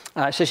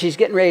 So she's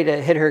getting ready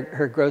to hit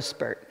her growth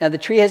spurt. Now, the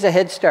tree has a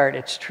head start,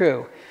 it's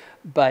true,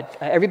 but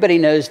everybody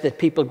knows that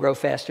people grow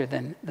faster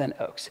than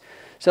oaks.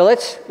 So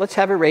let's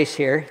have a race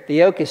here.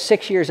 The oak is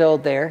 6 years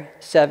old there,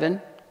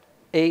 7,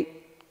 8,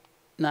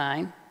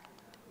 9,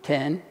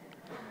 10,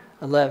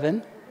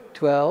 11,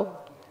 12,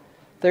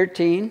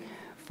 13,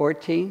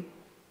 14,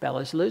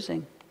 Bella's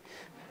losing,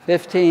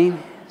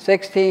 15,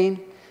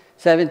 16,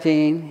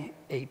 17,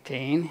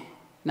 18,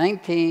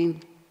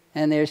 19,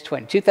 and there's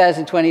 20.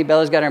 2020,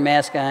 Bella's got her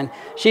mask on.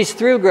 She's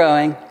through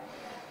growing.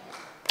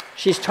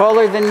 She's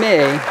taller than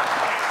me.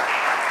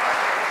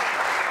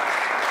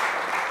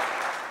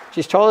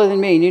 She's taller than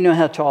me, and you know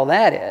how tall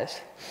that is.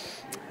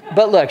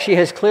 But look, she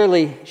has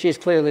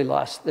clearly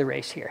lost the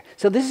race here.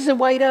 So this is a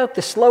white oak,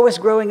 the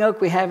slowest growing oak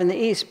we have in the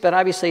East, but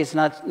obviously it's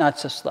not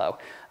so slow.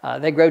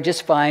 They grow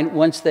just fine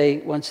once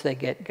they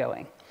get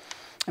going.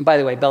 And by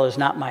the way, Bella's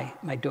not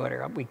my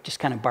daughter. We just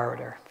kind of borrowed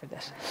her for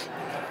this.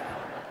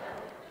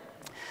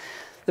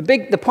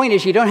 The point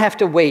is you don't have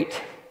to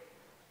wait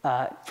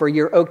for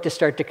your oak to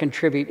start to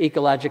contribute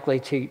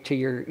ecologically to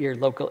your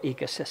local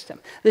ecosystem.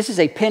 This is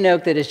a pin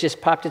oak that has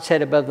just popped its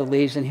head above the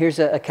leaves, and here's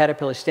a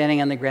caterpillar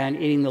standing on the ground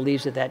eating the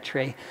leaves of that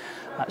tree.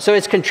 So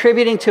it's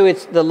contributing to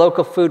the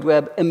local food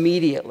web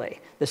immediately,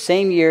 the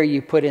same year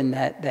you put in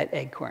that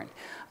acorn.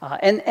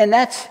 And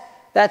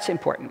that's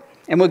important,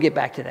 and we'll get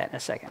back to that in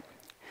a second.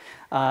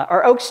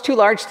 Are oaks too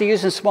large to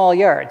use in small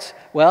yards?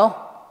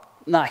 Well,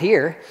 not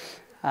here.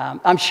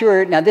 I'm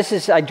sure, now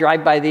I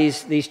drive by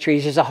these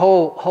trees. There's a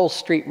whole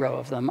street row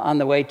of them on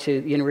the way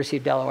to the University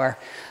of Delaware.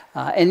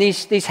 And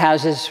these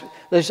houses,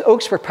 those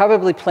oaks were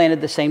probably planted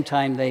the same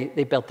time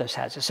they built those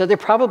houses. So they're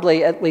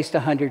probably at least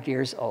 100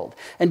 years old.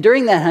 And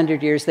during that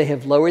 100 years, they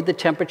have lowered the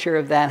temperature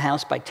of that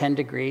house by 10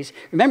 degrees.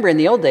 Remember, in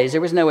the old days,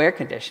 there was no air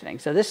conditioning.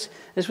 So this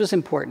was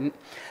important.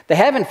 They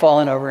haven't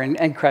fallen over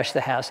and crushed the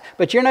house.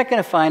 But you're not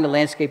going to find a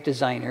landscape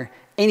designer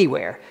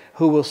anywhere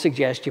who will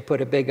suggest you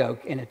put a big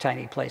oak in a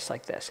tiny place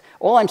like this.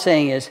 All I'm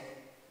saying is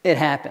it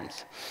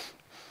happens.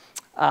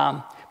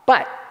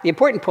 But the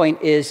important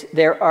point is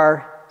there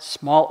are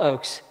small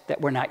oaks that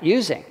we're not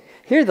using.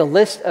 Here's the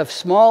list of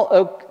small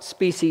oak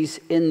species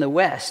in the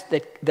West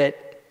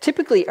that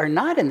typically are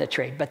not in the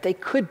trade, but they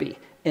could be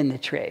in the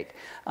trade.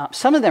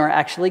 Some of them are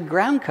actually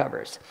ground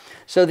covers.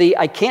 So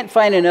I can't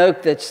find an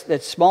oak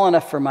that's small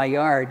enough for my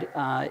yard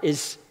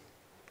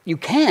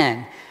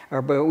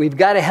but we've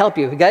got to help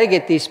you. We've got to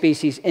get these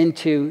species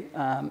into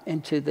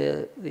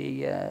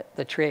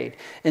the trade.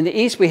 In the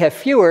East, we have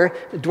fewer.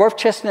 The dwarf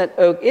chestnut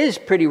oak is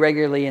pretty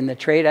regularly in the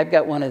trade. I've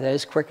got one of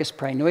those, Quercus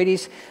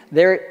prinoides.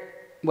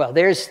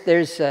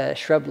 There's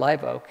shrub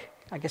live oak.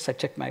 I guess I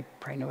took my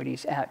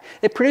prinoides out.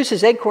 It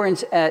produces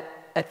acorns at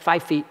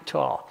 5 feet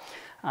tall.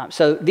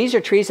 So these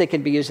are trees that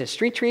can be used as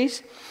street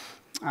trees.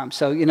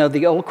 So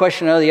the old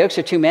question, the oaks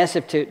are too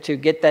massive to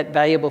get that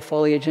valuable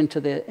foliage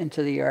into the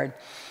yard.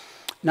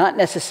 Not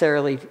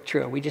necessarily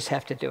true. We just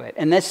have to do it.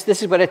 And this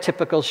is what a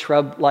typical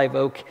shrub live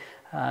oak,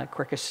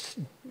 Quercus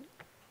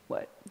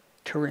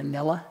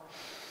turinella,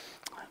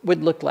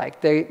 would look like.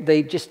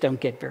 They just don't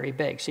get very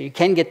big. So you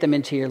can get them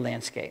into your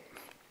landscape.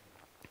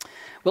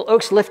 Will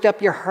oaks lift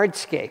up your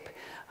hardscape?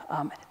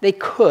 They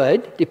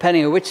could,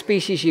 depending on which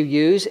species you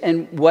use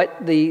and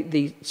what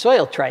the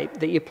soil type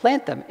that you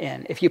plant them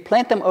in. If you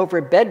plant them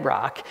over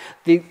bedrock,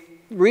 the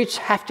roots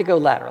have to go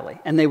laterally,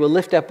 and they will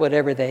lift up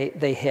whatever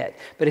they hit.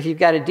 But if you've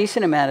got a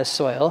decent amount of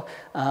soil,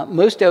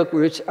 most oak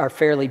roots are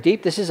fairly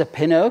deep. This is a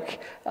pin oak,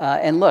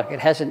 and look, it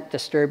hasn't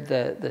disturbed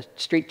the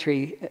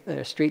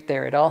street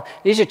there at all.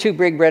 These are two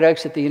big red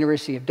oaks at the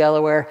University of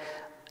Delaware.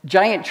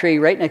 Giant tree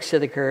right next to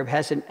the curb,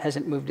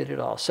 hasn't moved it at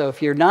all. So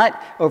if you're not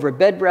over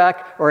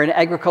bedrock or an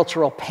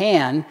agricultural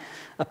pan,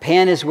 a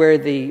pan is where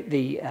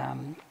the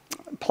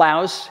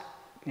plows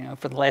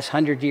for the last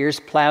 100 years,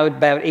 plowed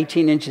about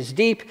 18 inches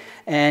deep,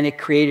 and it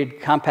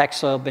created compact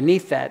soil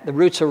beneath that. The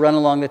roots will run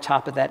along the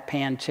top of that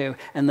pan too,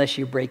 unless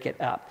you break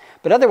it up.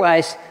 But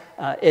otherwise,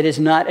 it is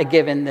not a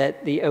given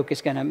that the oak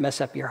is going to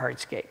mess up your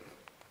hardscape.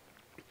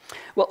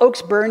 Well,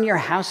 oaks burn your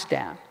house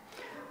down.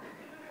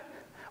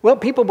 Well,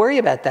 people worry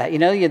about that.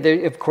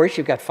 Of course,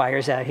 you've got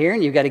fires out here,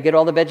 and you've got to get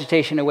all the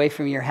vegetation away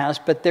from your house.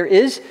 But there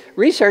is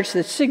research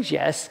that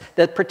suggests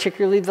that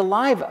particularly the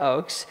live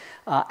oaks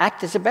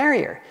act as a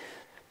barrier.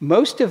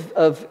 Most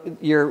of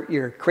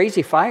your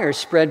crazy fires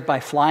spread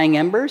by flying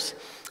embers,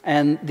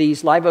 and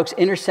these live oaks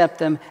intercept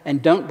them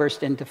and don't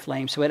burst into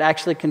flames. So it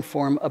actually can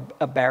form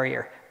a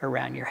barrier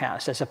around your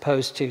house, as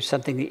opposed to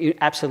something that you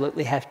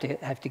absolutely have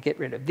to get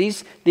rid of.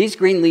 These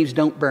green leaves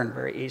don't burn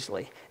very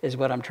easily, is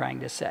what I'm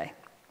trying to say.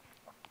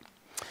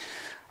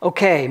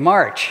 Okay,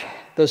 March.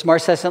 Those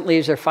marcescent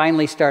leaves are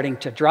finally starting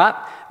to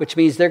drop, which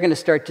means they're going to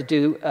start to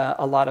do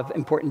a lot of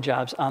important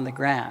jobs on the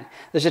ground.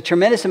 There's a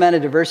tremendous amount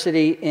of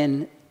diversity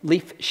in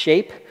leaf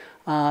shape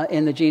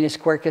in the genus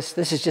Quercus.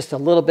 This is just a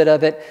little bit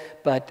of it,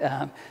 but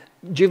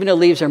juvenile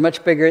leaves are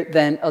much bigger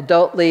than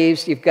adult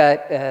leaves. You've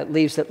got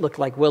leaves that look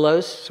like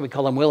willows, so we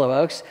call them willow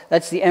oaks.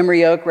 That's the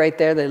emery oak right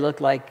there. They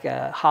look like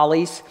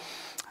hollies.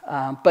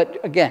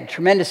 But again,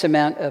 tremendous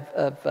amount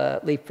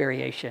of leaf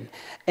variation.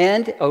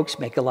 And oaks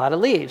make a lot of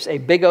leaves. A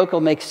big oak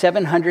will make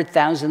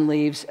 700,000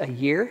 leaves a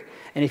year.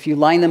 And if you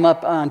line them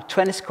up on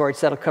tennis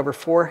courts, that'll cover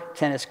 4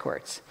 tennis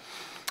courts.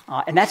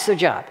 And that's their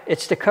job.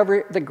 It's to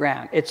cover the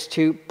ground. It's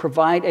to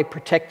provide a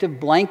protective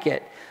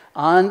blanket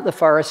on the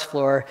forest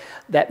floor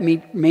that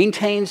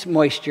maintains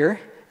moisture.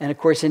 And of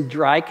course, in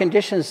dry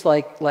conditions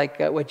like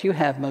what you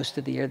have most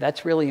of the year,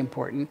 that's really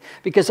important,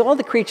 because all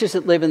the creatures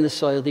that live in the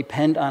soil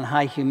depend on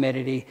high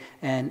humidity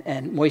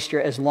and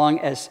moisture as long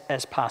as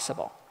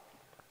possible.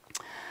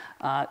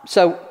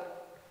 So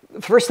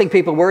the first thing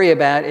people worry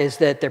about is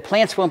that their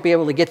plants won't be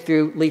able to get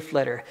through leaf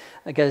litter,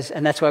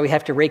 and that's why we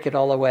have to rake it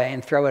all away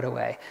and throw it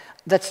away.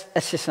 That's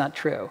just not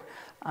true.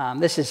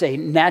 This is a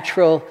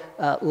natural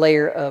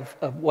layer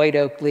of white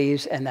oak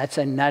leaves, and that's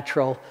a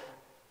natural.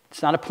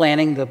 It's not a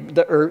planting.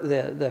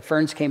 The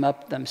ferns came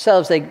up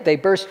themselves. They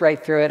burst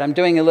right through it. I'm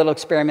doing a little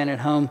experiment at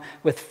home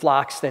with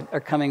phlox that are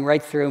coming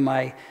right through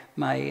my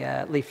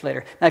leaf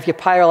litter. Now, if you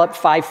pile up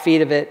 5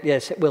 feet of it,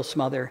 yes, it will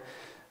smother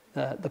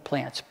the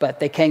plants,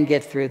 but they can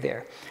get through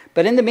there.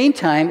 But in the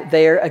meantime,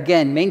 they are,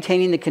 again,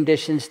 maintaining the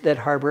conditions that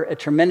harbor a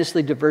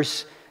tremendously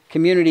diverse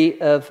community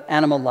of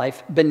animal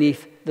life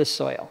beneath the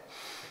soil.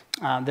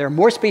 There are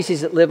more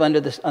species that live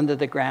under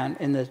the ground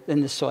in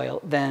the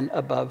soil than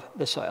above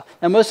the soil.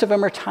 Now, most of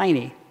them are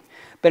tiny,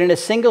 but in a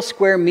single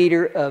square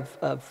meter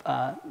of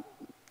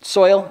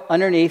soil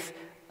underneath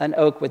an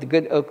oak with a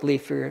good oak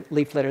leaf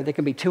litter, there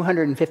can be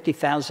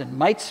 250,000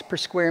 mites per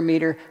square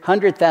meter,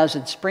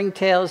 100,000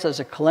 springtails.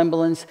 Those are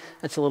collembolans.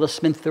 That's a little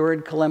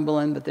sminthurid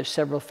collembolan, but there's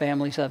several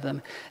families of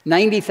them.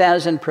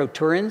 90,000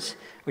 proturans,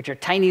 which are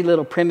tiny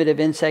little primitive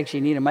insects.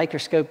 You need a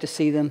microscope to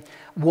see them.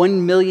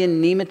 1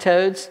 million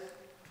nematodes.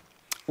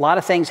 A lot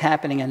of things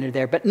happening under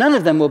there, but none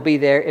of them will be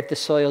there if the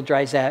soil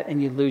dries out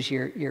and you lose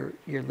your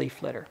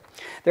leaf litter.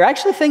 There are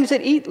actually things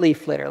that eat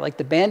leaf litter, like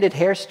the banded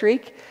hair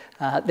streak.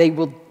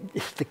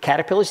 The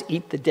caterpillars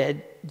eat the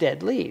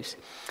dead leaves.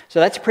 So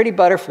that's a pretty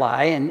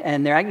butterfly,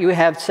 and you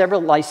have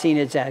several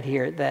lycaenids out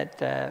here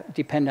that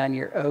depend on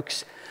your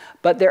oaks.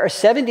 But there are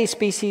 70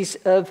 species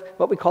of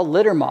what we call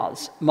litter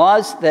moths,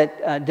 moths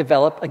that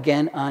develop,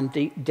 again, on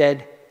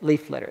dead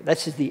leaf litter.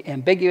 This is the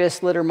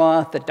ambiguous litter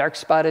moth, the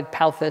dark-spotted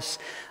palthus,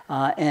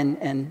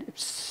 and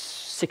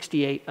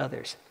 68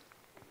 others.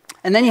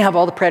 And then you have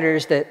all the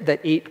predators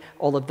that eat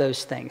all of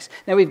those things.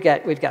 Now we've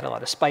got a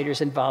lot of spiders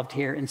involved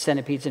here, and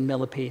centipedes and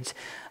millipedes.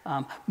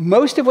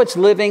 Most of what's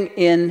living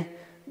in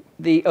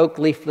the oak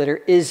leaf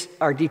litter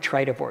are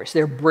detritivores.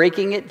 They're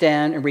breaking it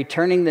down and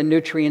returning the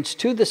nutrients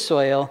to the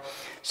soil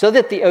so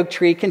that the oak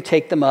tree can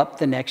take them up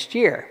the next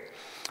year.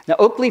 Now,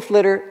 oak leaf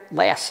litter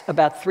lasts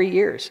about 3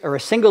 years, or a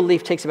single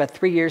leaf takes about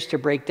 3 years to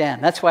break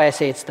down. That's why I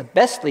say it's the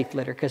best leaf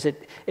litter, because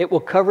it will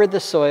cover the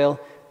soil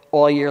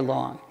all year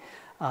long.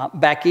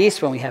 Back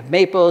east, when we have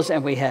maples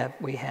and we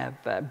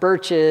have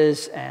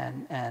birches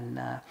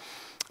and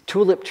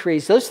tulip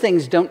trees, those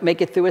things don't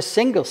make it through a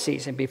single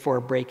season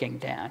before breaking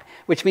down,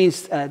 which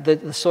means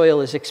the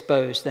soil is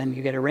exposed. Then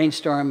you get a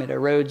rainstorm, it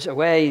erodes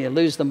away, you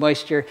lose the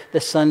moisture,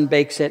 the sun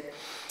bakes it.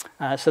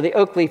 So the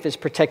oak leaf is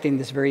protecting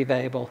this very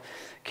valuable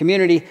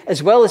community,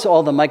 as well as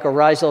all the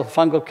mycorrhizal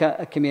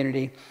fungal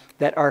community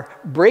that are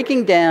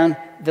breaking down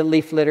the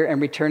leaf litter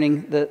and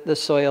returning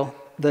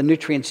the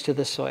nutrients to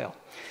the soil.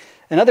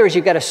 In other words,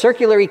 you've got a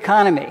circular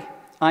economy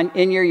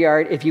in your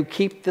yard if you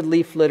keep the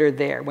leaf litter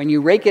there. When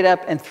you rake it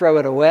up and throw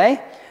it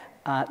away,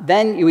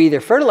 then you either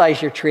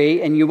fertilize your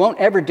tree, and you won't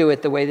ever do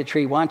it the way the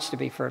tree wants to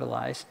be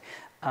fertilized,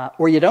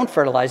 or you don't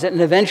fertilize it,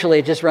 and eventually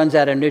it just runs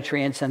out of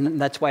nutrients, and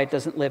that's why it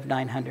doesn't live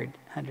 900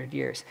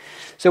 years.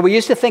 So we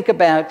used to think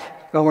about,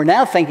 well, we're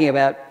now thinking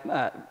about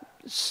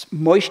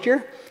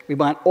moisture. We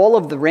want all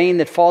of the rain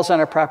that falls on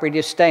our property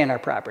to stay on our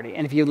property.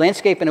 And if you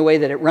landscape in a way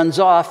that it runs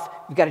off,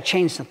 you've got to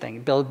change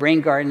something. Build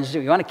rain gardens.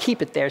 You want to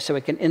keep it there so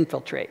it can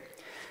infiltrate.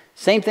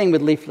 Same thing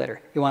with leaf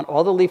litter. You want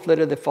all the leaf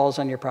litter that falls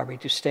on your property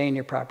to stay in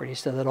your property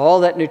so that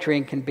all that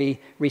nutrient can be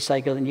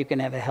recycled and you can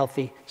have a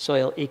healthy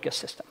soil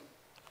ecosystem.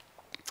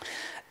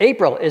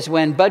 April is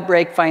when bud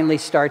break finally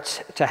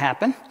starts to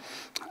happen.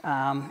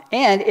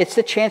 And it's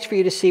the chance for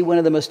you to see one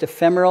of the most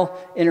ephemeral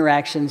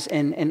interactions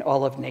in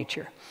all of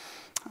nature.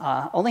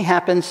 Only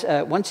happens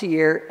once a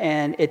year,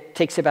 and it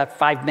takes about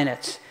 5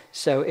 minutes.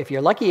 So if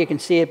you're lucky, you can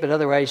see it, but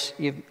otherwise,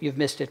 you've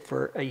missed it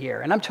for a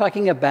year. And I'm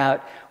talking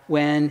about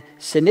when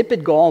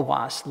synipid gall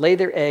wasps lay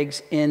their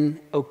eggs in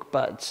oak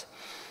buds.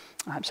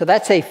 So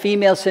that's a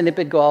female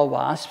synipid gall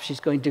wasp. She's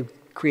going to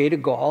create a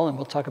gall, and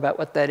we'll talk about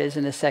what that is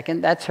in a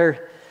second. That's her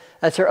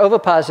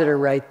ovipositor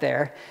right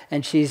there,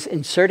 and she's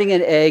inserting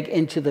an egg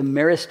into the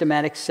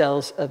meristematic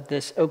cells of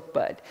this oak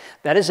bud.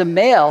 That is a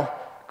male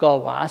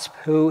gall wasp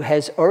who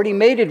has already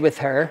mated with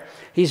her.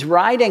 He's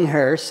riding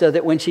her so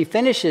that when she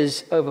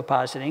finishes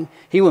ovipositing,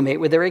 he will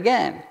mate with her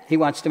again. He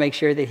wants to make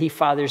sure that he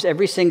fathers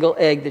every single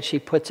egg that she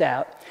puts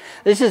out.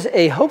 This is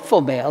a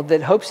hopeful male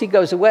that hopes he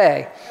goes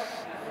away.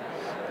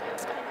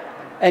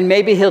 And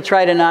maybe he'll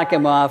try to knock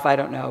him off, I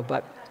don't know,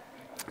 but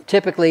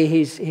typically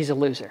he's a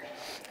loser.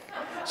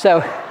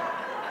 So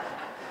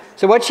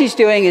what she's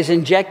doing is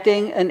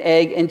injecting an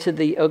egg into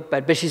the oak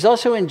bud, but she's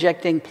also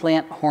injecting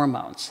plant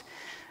hormones,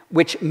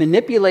 which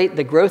manipulate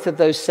the growth of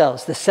those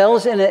cells. The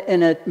cells in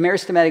a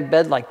meristematic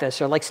bed like this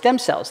are like stem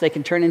cells. They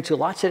can turn into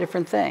lots of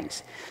different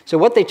things. So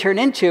what they turn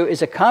into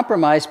is a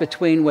compromise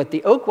between what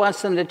the oak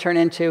wants them to turn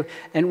into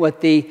and what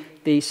the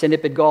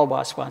synipid gall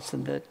wasp wants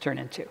them to turn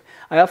into.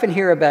 I often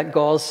hear about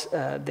galls,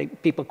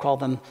 people call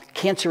them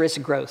cancerous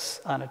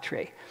growths on a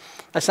tree.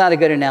 That's not a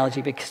good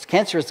analogy because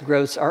cancerous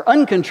growths are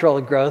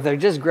uncontrolled growth. They're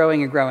just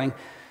growing and growing.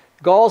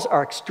 Galls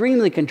are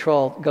extremely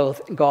controlled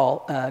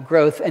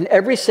growth, and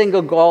every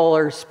single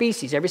galler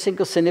species, every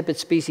single synipid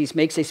species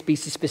makes a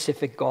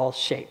species-specific gall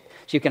shape.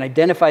 So you can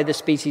identify the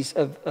species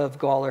of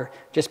galler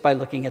just by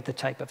looking at the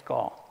type of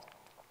gall.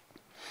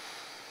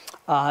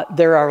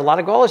 There are a lot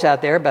of gallers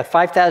out there, about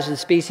 5,000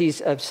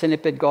 species of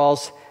synipid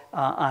galls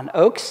on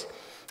oaks,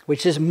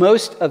 which is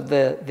most of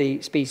the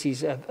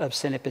species of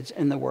synipids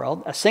in the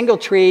world. A single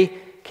tree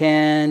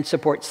can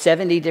support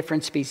 70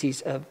 different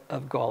species of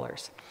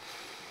gallers.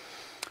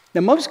 Now,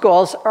 most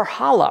galls are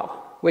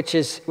hollow, which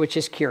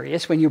is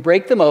curious. When you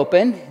break them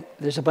open,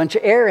 there's a bunch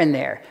of air in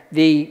there.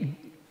 The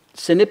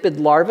synipid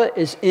larva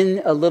is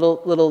in a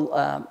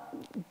little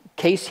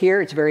case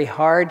here. It's very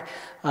hard,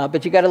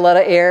 but you got a lot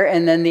of air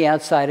and then the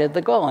outside of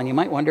the gall. And you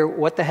might wonder,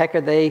 what the heck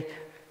are they?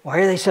 Why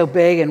are they so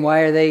big and why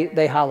are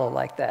they hollow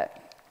like that?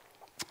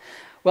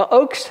 Well,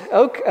 oak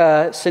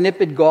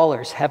synipid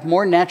gallers have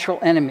more natural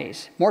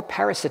enemies, more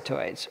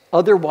parasitoids,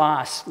 other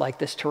wasps like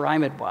this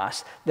pterimid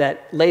wasp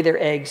that lay their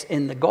eggs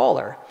in the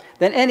galler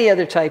than any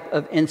other type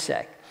of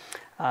insect.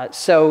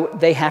 So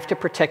they have to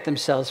protect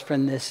themselves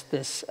from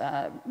this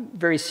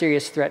very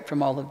serious threat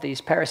from all of these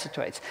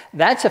parasitoids.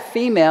 That's a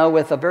female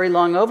with a very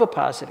long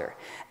ovipositor.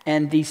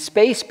 And the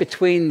space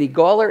between the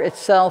galler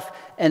itself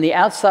and the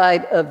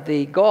outside of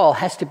the gall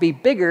has to be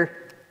bigger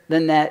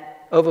than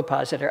that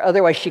ovipositor.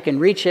 Otherwise, she can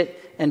reach it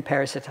and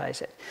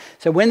parasitize it.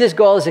 So when this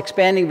gall is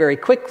expanding very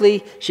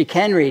quickly, she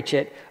can reach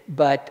it,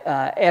 but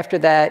after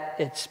that,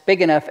 it's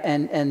big enough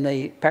and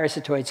the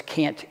parasitoids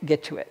can't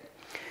get to it.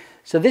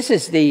 So this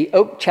is the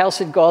oak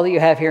chalcid gall that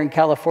you have here in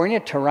California,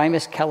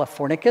 Pterimus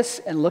californicus,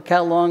 and look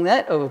how long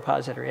that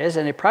ovipositor is,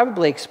 and it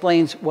probably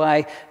explains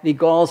why the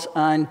galls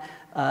on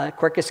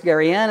Quercus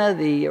garryana,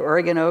 the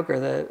Oregon oak or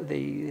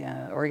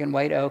the Oregon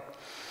white oak,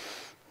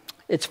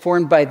 it's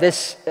formed by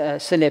this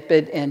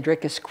synipid,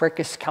 Andricus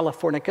quercus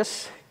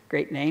californicus.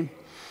 Great name.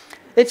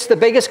 It's the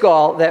biggest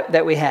gall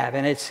that we have,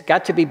 and it's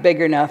got to be big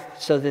enough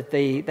so that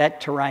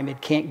that pterimid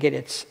can't get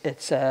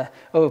its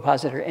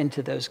ovipositor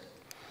into those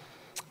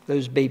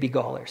baby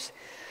gallers.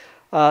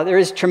 There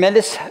is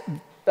tremendous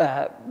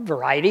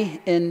variety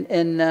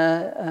in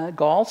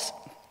galls.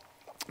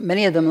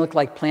 Many of them look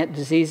like plant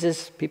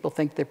diseases. People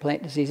think they're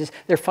plant diseases.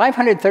 There are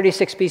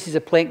 536 species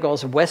of plant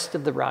galls west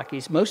of the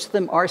Rockies. Most of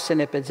them are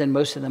synipids, and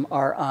most of them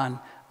are on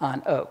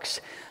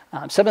oaks.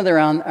 Some of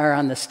them are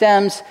on the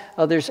stems,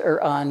 others are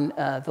on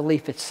the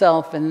leaf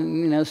itself,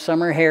 and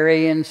some are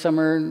hairy and some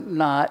are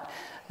not.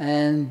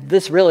 And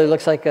this really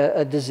looks like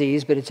a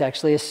disease, but it's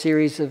actually a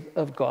series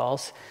of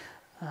galls.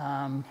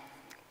 Some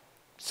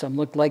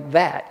look like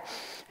that.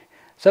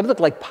 Some look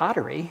like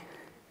pottery.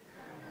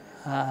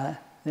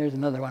 There's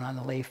another one on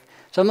the leaf.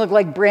 Some look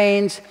like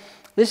brains.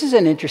 This is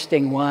an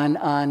interesting one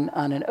on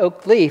an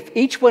oak leaf.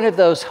 Each one of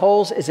those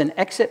holes is an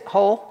exit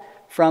hole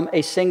from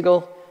a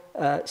single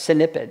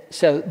synipid.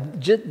 So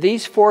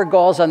these 4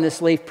 galls on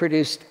this leaf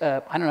produced,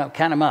 I don't know,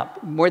 count them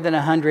up, more than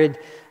 100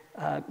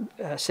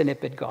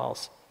 synipid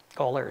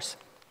gallers.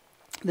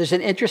 There's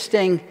an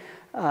interesting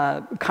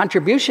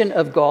contribution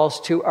of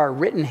galls to our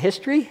written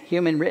history,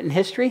 human written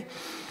history.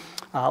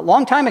 A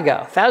long time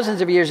ago,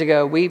 thousands of years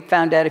ago, we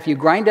found out if you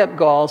grind up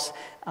galls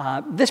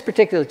this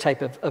particular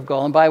type of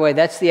gall. And by the way,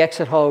 that's the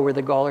exit hole where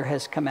the galler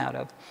has come out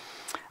of.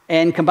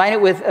 And combine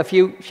it with a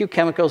few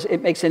chemicals,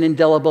 it makes an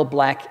indelible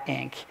black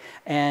ink.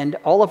 And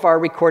all of our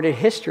recorded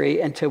history,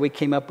 until we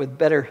came up with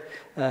better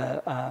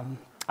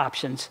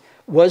options,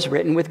 was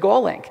written with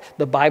gall ink.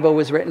 The Bible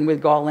was written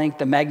with gall ink.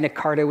 The Magna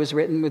Carta was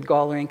written with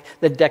gall ink.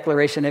 The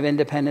Declaration of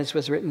Independence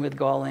was written with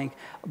gall ink.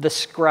 The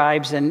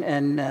scribes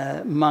and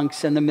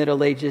monks in the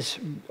Middle Ages,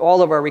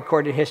 all of our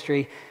recorded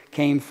history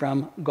came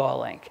from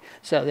gall ink.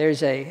 So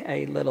there's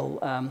a little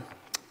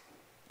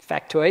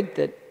factoid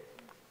that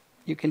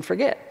you can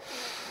forget.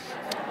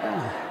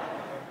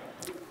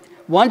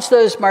 Once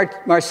those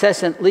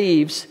marcescent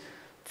leaves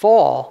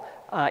fall,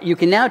 you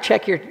can now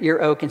check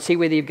your oak and see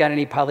whether you've got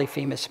any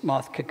polyphemus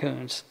moth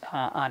cocoons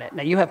on it.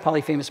 Now, you have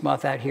polyphemus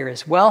moth out here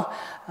as well.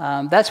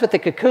 That's what the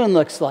cocoon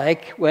looks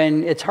like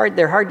when it's hard.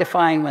 They're hard to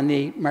find when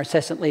the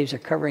marcescent leaves are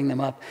covering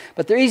them up,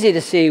 but they're easy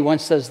to see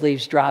once those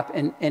leaves drop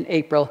in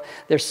April.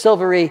 They're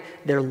silvery,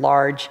 they're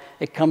large.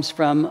 It comes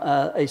from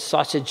a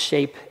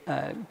sausage-shaped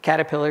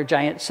caterpillar,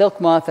 giant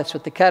silk moth. That's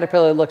what the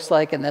caterpillar looks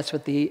like, and that's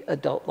what the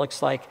adult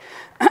looks like.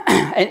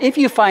 And if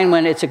you find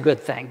one, it's a good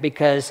thing,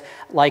 because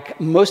like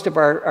most of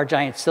our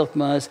giant silk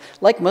moths,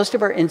 like most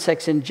of our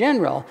insects in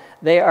general,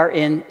 they are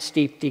in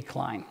steep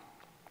decline.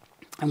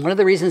 And one of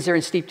the reasons they're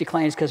in steep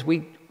decline is because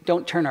we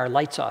don't turn our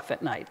lights off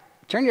at night.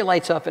 Turn your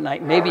lights off at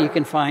night, maybe you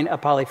can find a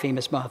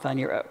polyphemus moth on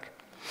your oak.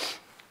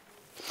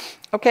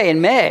 Okay, in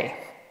May,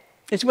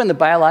 it's when the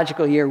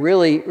biological year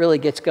really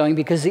gets going,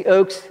 because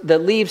the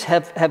leaves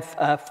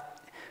have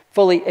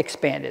fully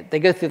expanded. They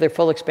go through their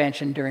full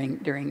expansion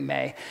during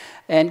May.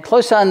 And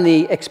close on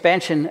the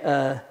expansion,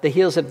 the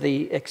heels of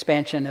the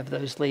expansion of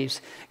those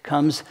leaves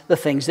comes the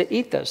things that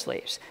eat those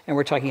leaves. And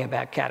we're talking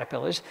about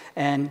caterpillars.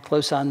 And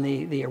close on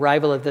the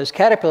arrival of those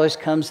caterpillars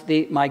comes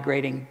the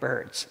migrating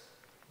birds.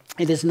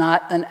 It is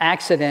not an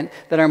accident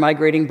that our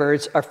migrating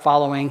birds are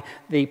following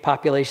the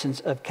populations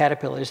of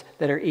caterpillars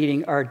that are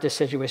eating our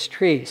deciduous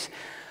trees.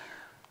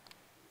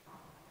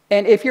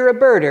 And if you're a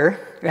birder,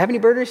 do you have any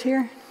birders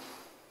here?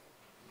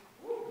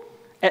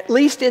 At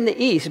least in the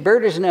East,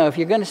 birders know if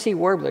you're going to see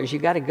warblers,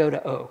 you've got to go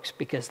to oaks,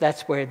 because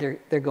that's where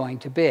they're going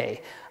to be.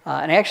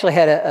 And I actually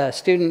had a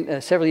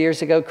student several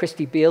years ago,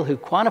 Christy Beal, who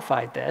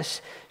quantified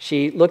this.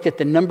 She looked at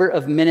the number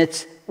of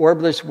minutes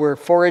warblers were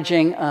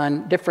foraging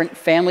on different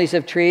families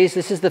of trees.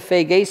 This is the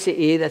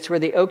Fagaceae, that's where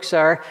the oaks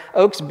are,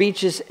 oaks,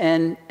 beeches,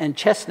 and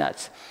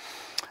chestnuts.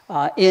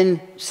 In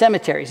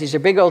cemeteries, these are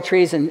big old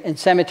trees in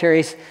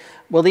cemeteries.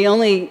 Well, the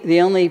only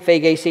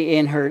Fagaceae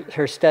in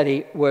her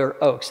study were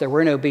oaks. There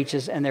were no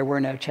beeches and there were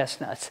no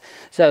chestnuts.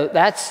 So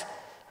that's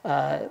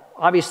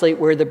obviously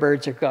where the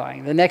birds are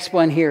going. The next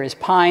one here is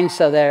pine,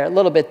 so they're a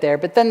little bit there,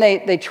 but then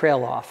they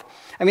trail off.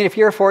 I mean, if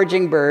you're a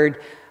foraging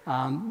bird,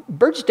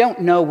 birds don't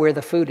know where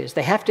the food is.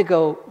 They have to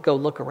go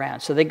look around.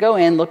 So they go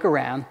in, look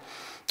around,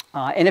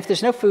 and if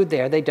there's no food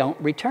there, they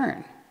don't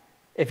return.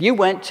 If you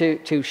went to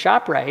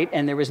ShopRite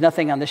and there was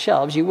nothing on the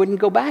shelves, you wouldn't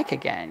go back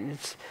again.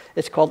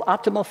 It's called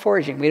optimal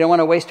foraging. We don't want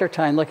to waste our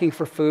time looking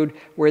for food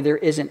where there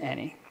isn't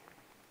any.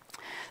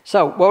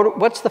 So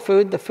what's the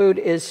food? The food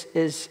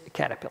is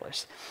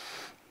caterpillars.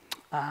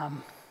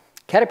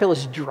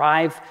 Caterpillars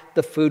drive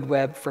the food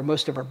web for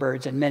most of our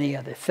birds and many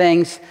other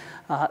things.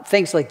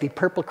 Things like the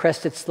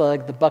purple-crested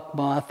slug, the buck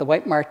moth, the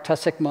white-marked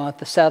tussock moth,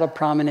 the saddle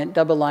prominent,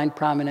 double-lined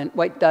prominent,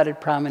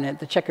 white-dotted prominent,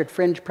 the checkered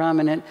fringe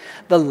prominent,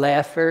 the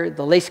laugher,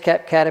 the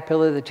lace-cap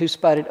caterpillar, the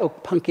two-spotted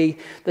oak punky,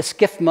 the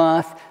skiff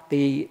moth,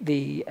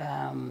 the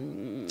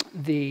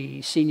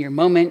senior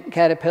moment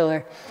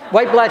caterpillar,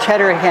 white-blotched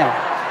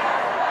heterocampa.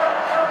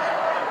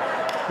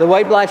 The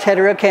white-blotched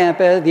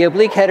heterocampa, the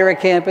oblique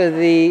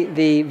heterocampa,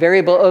 the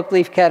variable oak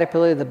leaf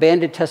caterpillar, the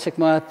banded tussock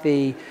moth,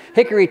 the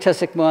hickory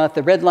tussock moth,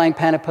 the red-lined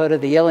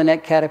panapoda, the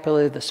yellow-neck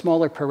caterpillar, the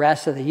smaller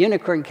parasa, the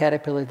unicorn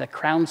caterpillar, the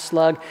crown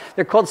slug.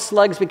 They're called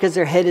slugs because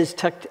their head is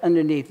tucked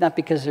underneath, not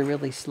because they're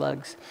really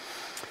slugs.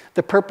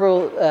 The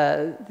purple,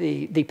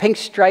 the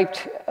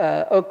pink-striped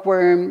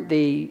oakworm,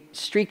 the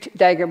streaked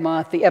dagger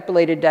moth, the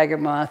epilated dagger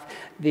moth,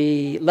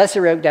 the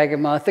lesser oak dagger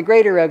moth, the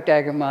greater oak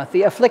dagger moth,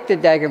 the afflicted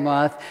dagger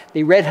moth,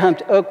 the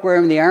red-humped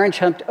oakworm, the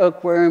orange-humped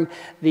oakworm,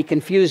 the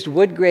confused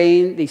wood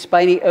grain, the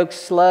spiny oak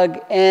slug,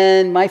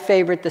 and my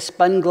favorite, the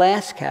spun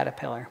glass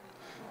caterpillar.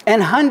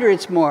 And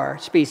hundreds more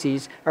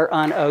species are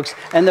on oaks,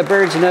 and the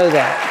birds know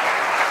that.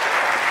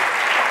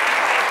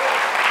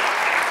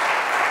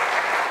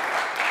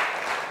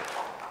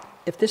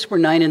 If this were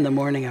 9 in the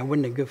morning, I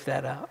wouldn't have goofed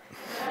that up.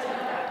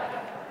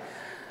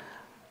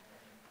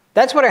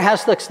 That's what our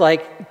house looks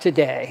like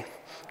today.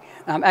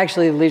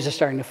 Actually, the leaves are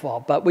starting to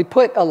fall, but we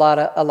put a lot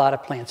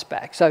of plants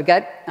back. So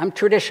I'm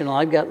traditional,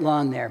 I've got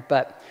lawn there,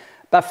 but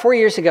about 4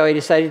 years ago, I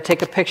decided to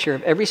take a picture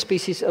of every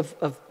species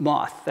of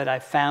moth that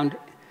I've found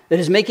that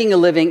is making a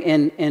living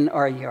in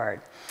our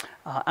yard.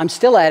 I'm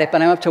still at it,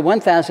 but I'm up to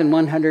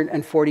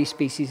 1,140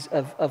 species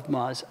of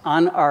moths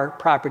on our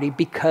property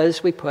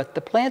because we put the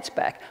plants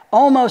back.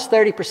 Almost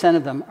 30%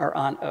 of them are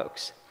on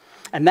oaks.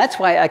 And that's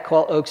why I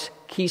call oaks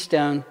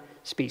keystone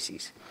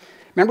species.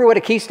 Remember what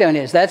a keystone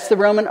is. That's the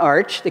Roman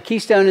arch. The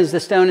keystone is the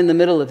stone in the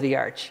middle of the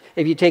arch.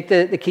 If you take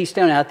the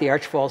keystone out, the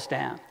arch falls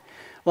down.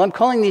 Well, I'm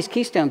calling these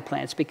keystone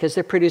plants because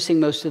they're producing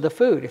most of the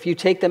food. If you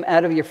take them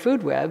out of your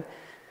food web,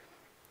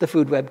 the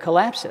food web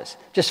collapses.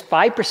 Just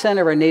 5%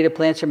 of our native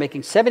plants are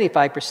making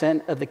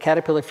 75% of the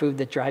caterpillar food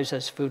that drives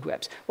those food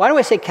webs. Why do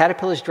I say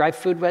caterpillars drive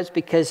food webs?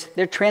 Because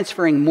they're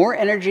transferring more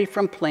energy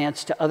from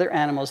plants to other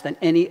animals than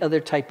any other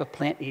type of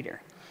plant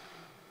eater.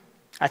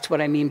 That's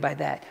what I mean by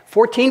that.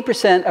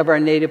 14% of our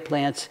native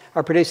plants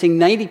are producing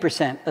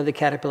 90% of the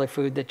caterpillar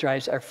food that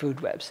drives our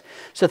food webs.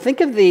 So think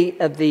of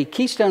the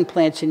keystone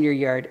plants in your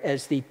yard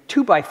as the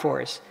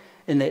 2x4s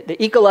in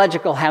the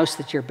ecological house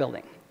that you're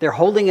building. They're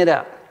holding it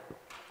up.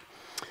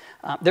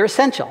 They're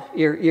essential.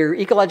 Your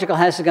ecological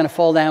house is going to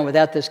fall down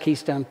without those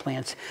keystone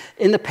plants.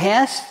 In the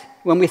past,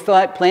 when we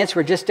thought plants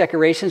were just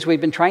decorations, we've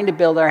been trying to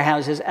build our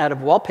houses out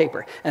of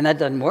wallpaper, and that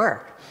doesn't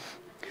work.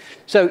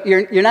 So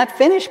you're not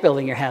finished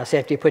building your house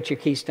after you put your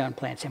keystone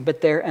plants in,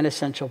 but they're an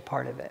essential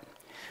part of it.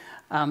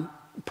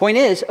 Point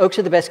is, oaks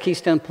are the best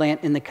keystone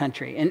plant in the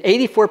country. In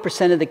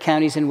 84% of the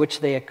counties in which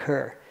they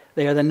occur,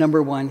 they are the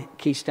 #1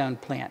 keystone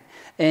plant.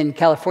 In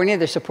California,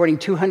 they're supporting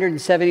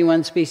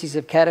 271 species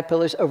of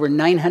caterpillars, over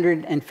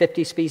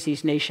 950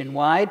 species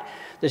nationwide.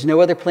 There's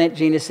no other plant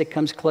genus that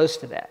comes close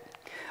to that.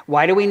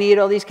 Why do we need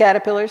all these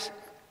caterpillars?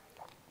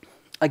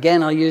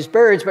 Again, I'll use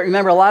birds, but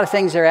remember, a lot of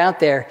things are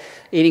out there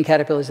eating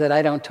caterpillars that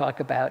I don't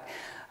talk about.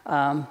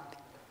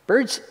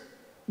 Birds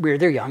rear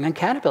their young on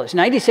caterpillars.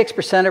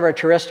 96% of our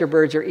terrestrial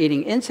birds are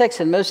eating insects,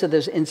 and most of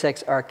those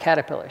insects are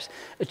caterpillars.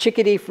 A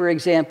chickadee, for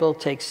example,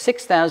 takes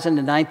 6,000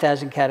 to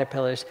 9,000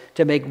 caterpillars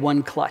to make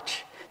one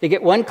clutch. They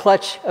get one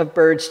clutch of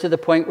birds to the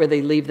point where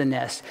they leave the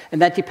nest,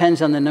 and that depends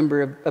on the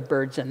number of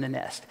birds in the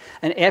nest.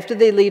 And after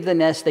they leave the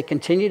nest, they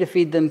continue to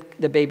feed them,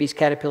 the babies'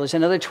 caterpillars,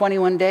 another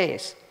 21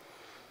 days.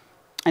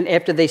 And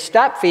after they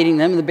stop feeding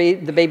them, the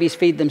babies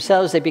feed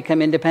themselves, they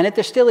become independent,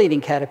 they're still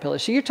eating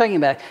caterpillars. So you're talking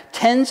about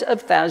tens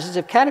of thousands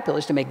of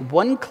caterpillars to make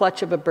one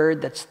clutch of a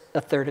bird that's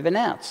 1/3 of an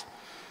ounce.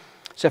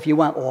 So if you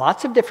want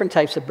lots of different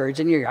types of birds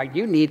in your yard,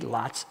 you need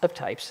lots of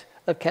types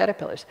of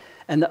caterpillars.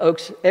 And the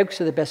oaks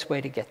are the best way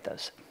to get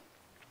those.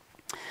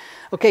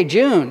 Okay,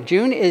 June.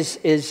 June is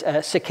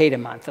cicada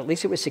month. At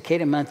least it was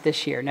cicada month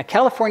this year. Now,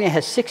 California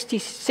has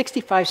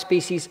 65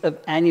 species of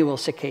annual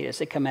cicadas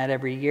that come out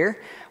every year.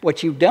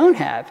 What you don't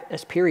have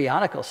is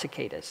periodical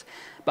cicadas,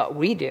 but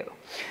we do.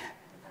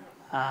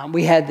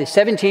 We had the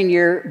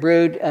 17-year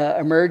brood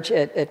emerge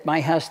at my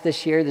house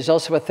this year. There's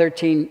also a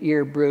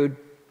 13-year brood.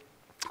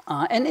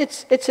 And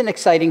it's an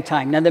exciting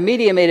time. Now, the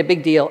media made a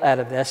big deal out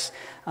of this.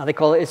 They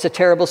call it's a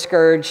terrible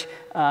scourge,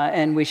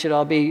 and we should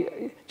all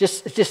be,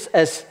 just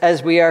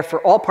as we are for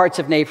all parts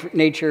of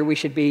nature, we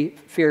should be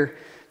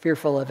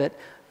fearful of it.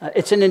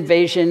 It's an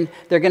invasion.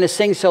 They're going to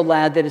sing so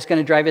loud that it's going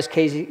to drive us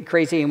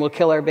crazy and we'll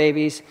kill our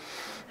babies.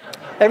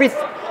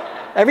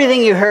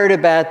 Everything you heard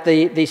about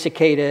the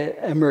cicada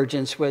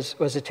emergence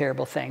was a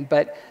terrible thing,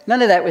 but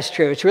none of that was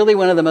true. It's really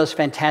one of the most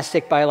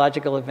fantastic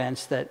biological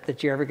events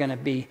that you're ever going to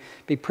be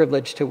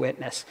privileged to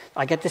witness.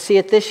 I get to see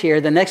it this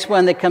year. The next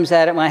one that comes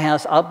out at my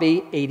house, I'll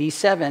be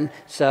 87,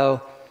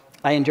 so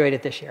I enjoyed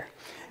it this year.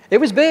 It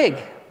was big.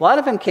 A lot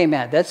of them came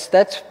out.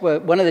 That's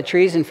one of the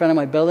trees in front of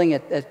my building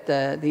at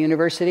the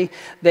university.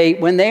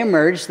 When they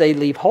emerge, they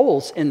leave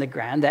holes in the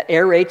ground. That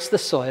aerates the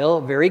soil.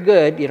 Very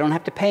good. You don't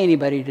have to pay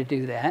anybody to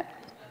do that.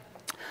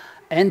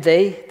 And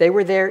they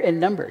were there in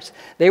numbers.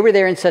 They were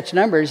there in such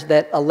numbers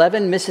that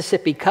 11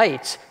 Mississippi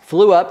kites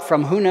flew up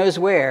from who knows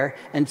where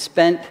and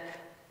spent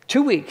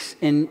 2 weeks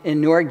in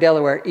Newark,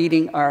 Delaware,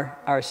 eating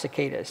our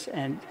cicadas.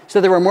 And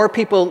so there were more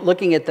people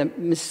looking at the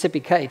Mississippi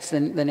kites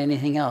than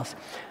anything else.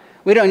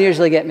 We don't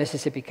usually get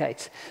Mississippi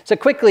kites. So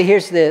quickly,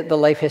 here's the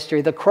life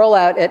history. They'll crawl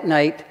out at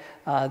night.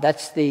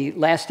 That's the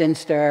last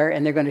instar,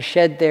 and they're going to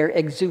shed their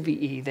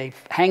exuviae. They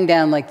hang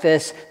down like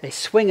this. They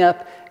swing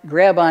up,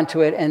 grab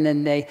onto it, and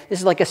then this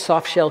is like a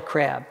soft-shell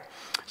crab.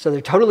 So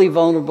they're totally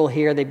vulnerable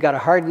here. They've got to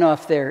harden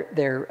off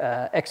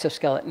their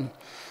exoskeleton.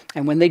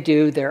 And when they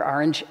do, they're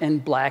orange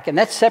and black. And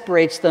that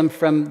separates them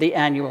from the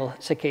annual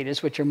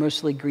cicadas, which are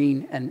mostly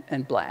green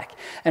and black.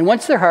 And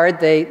once they're hard,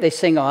 they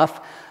sing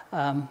off.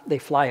 They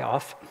fly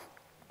off.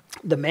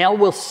 The male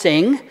will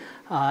sing,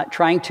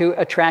 trying to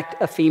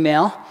attract a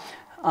female.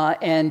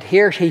 And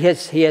here he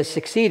has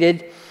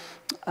succeeded.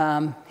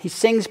 He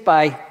sings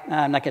by,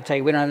 I'm not going to tell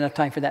you, we don't have enough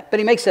time for that, but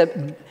he makes a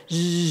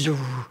zzz,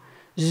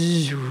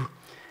 zzz,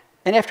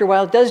 and after a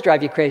while it does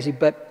drive you crazy,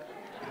 but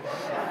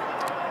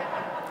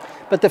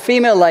the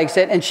female likes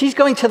it, and she's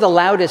going to the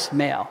loudest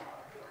male.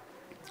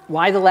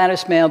 Why the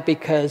loudest male?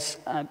 Because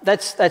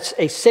that's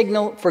a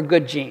signal for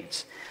good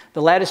genes.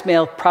 The loudest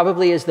male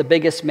probably is the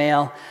biggest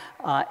male,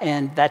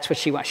 and that's what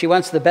she wants. She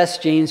wants the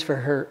best genes for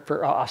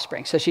her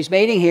offspring. So she's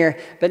mating here,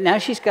 but now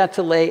she's got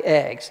to lay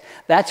eggs.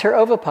 That's her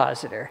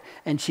ovipositor,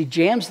 and she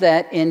jams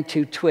that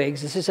into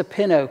twigs. This is a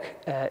pin oak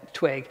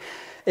twig.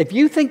 If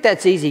you think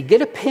that's easy,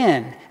 get a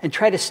pin and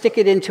try to stick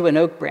it into an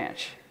oak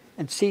branch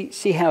and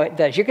see how it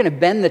does. You're going to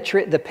bend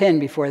the pin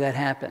before that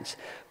happens.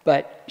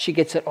 But she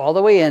gets it all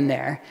the way in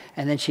there,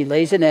 and then she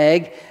lays an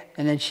egg,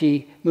 And then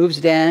she moves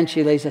down,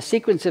 she lays a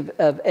sequence of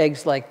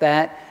eggs like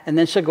that, and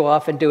then she'll go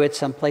off and do it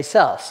someplace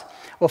else.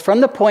 Well, from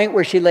the point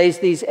where she lays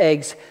these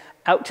eggs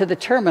out to the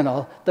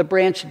terminal, the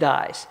branch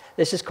dies.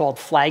 This is called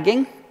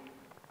flagging,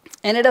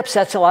 and it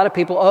upsets a lot of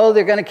people. Oh,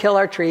 they're going to kill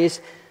our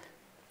trees.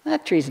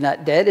 That tree's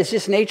not dead. It's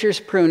just nature's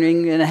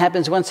pruning, and it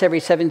happens once every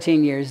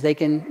 17 years. They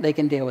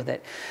can deal with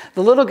it.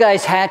 The little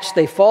guys hatch,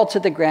 they fall to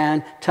the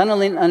ground,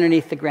 tunneling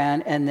underneath the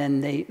ground, and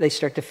then they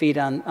start to feed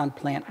on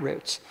plant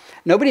roots.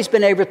 Nobody's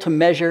been able to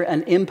measure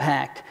an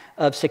impact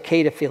of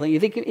cicada feeding. You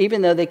think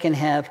even though they can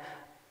have,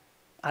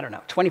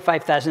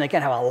 25,000, they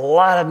can have a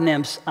lot of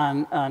nymphs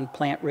on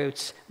plant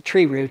roots,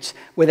 tree roots,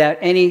 without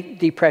any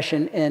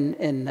depression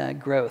in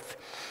growth.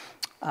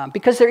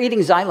 Because they're eating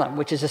xylem,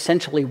 which is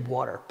essentially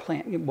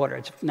plant water.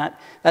 It's not,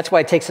 that's why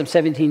it takes them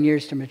 17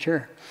 years to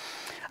mature.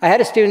 I had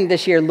a student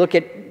this year look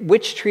at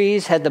which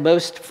trees had the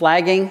most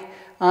flagging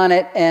on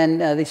it,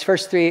 and these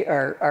first three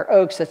are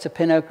oaks. That's a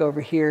pin oak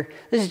over here.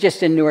 This is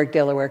just in Newark,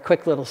 Delaware,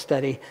 quick little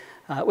study,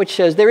 which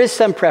shows there is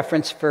some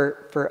preference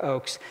for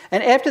oaks.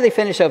 And after they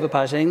finish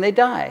ovipositing, they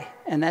die,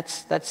 and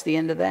that's the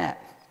end of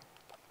that.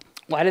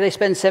 Why do they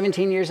spend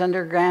 17 years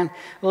underground?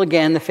 Well,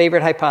 again, the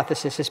favorite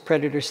hypothesis is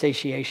predator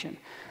satiation.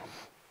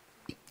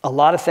 A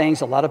lot of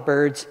things, a lot of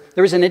birds.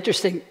 There was an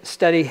interesting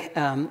study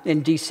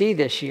in DC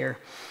this year.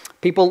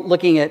 People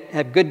looking at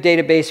a good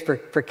database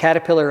for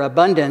caterpillar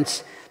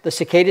abundance. The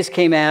cicadas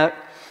came out,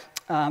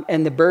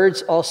 and the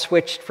birds all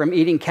switched from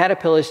eating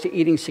caterpillars to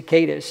eating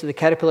cicadas. So the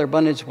caterpillar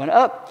abundance went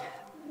up,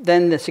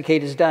 then the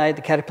cicadas died,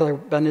 the caterpillar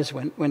abundance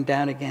went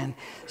down again.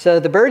 So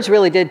the birds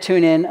really did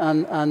tune in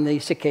on the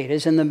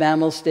cicadas, and the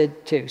mammals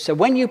did too. So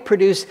when you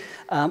produce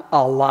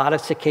a lot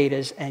of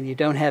cicadas and you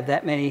don't have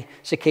that many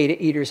cicada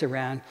eaters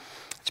around,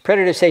 it's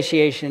predator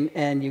satiation,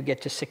 and you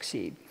get to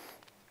succeed.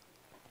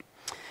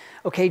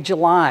 Okay,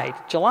 July.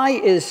 July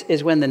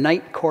is when the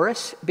night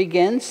chorus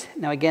begins.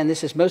 Now, again,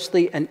 this is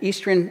mostly an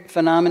eastern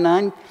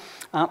phenomenon.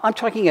 I'm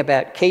talking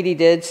about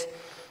katydids.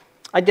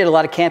 I did a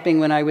lot of camping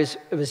when I was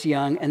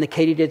young, and the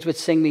katydids would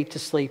sing me to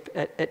sleep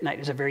at night. It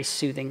was a very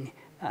soothing,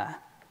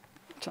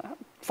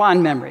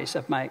 fond memories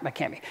of my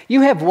camping.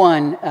 You have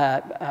one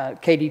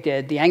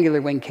katydid, the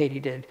angular wing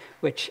katydid,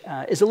 which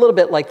is a little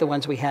bit like the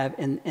ones we have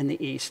in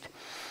the east.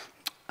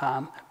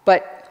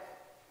 But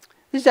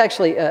this is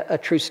actually a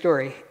true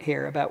story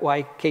here about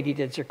why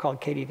katydids are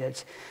called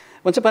katydids.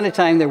 Once upon a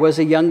time, there was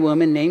a young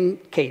woman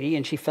named Katy,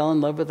 and she fell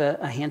in love with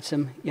a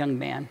handsome young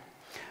man.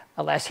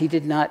 Alas, he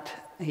did not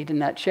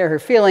share her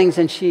feelings,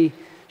 and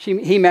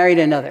he married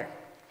another.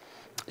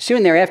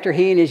 Soon thereafter,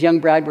 he and his young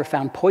bride were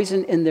found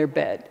poisoned in their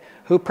bed.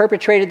 Who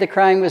perpetrated the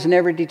crime was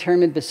never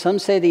determined, but some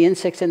say the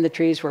insects in the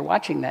trees were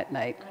watching that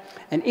night.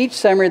 And each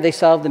summer, they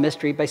solved the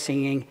mystery by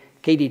singing,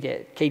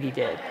 "Katydid,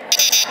 Katydid."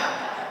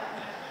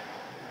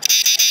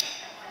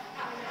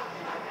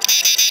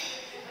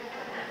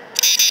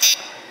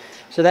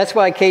 So that's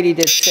why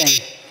katydids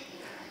sing.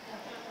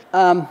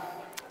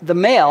 The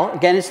male,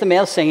 again, it's the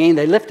male singing.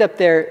 They lift up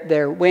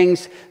their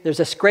wings. There's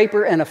a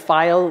scraper and a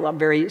file,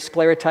 very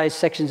sclerotized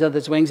sections of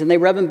those wings, and they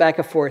rub them back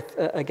and forth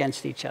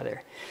against each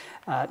other.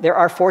 There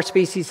are 4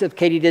 species of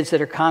katydids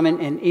that are common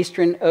in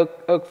eastern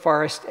oak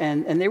forest,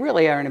 and they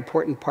really are an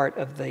important part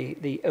of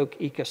the oak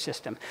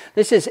ecosystem.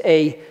 This is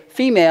a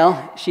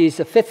female. She's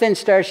a 5th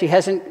instar. She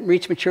hasn't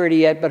reached maturity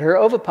yet, but her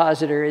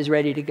ovipositor is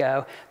ready to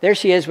go. There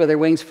she is with her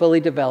wings fully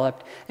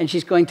developed, and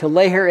she's going to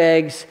lay her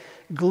eggs,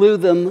 glue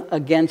them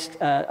against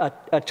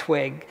a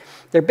twig.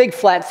 They're big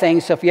flat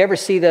things, so if you ever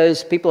see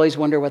those, people always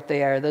wonder what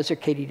they are. Those are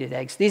katydid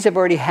eggs. These have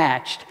already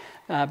hatched,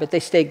 but they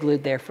stay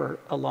glued there for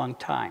a long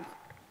time.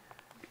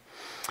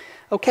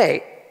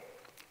 Okay,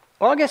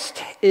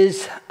 August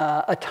is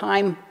a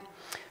time,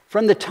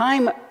 from the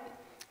time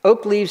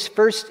oak leaves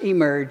first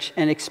emerge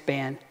and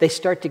expand, they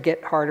start to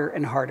get harder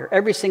and harder.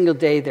 Every single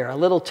day, they're a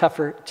little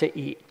tougher to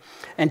eat.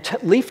 And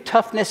leaf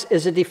toughness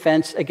is a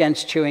defense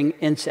against chewing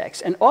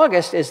insects. And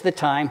August is the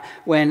time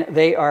when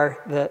they are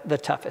the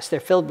toughest. They're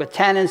filled with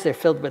tannins, they're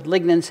filled with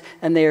lignans,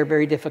 and they are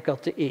very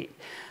difficult to eat.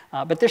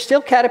 But there's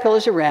still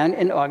caterpillars around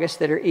in August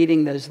that are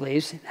eating those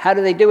leaves. How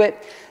do they do it?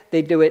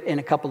 They do it in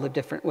a couple of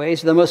different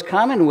ways. The most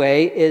common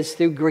way is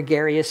through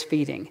gregarious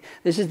feeding.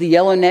 This is the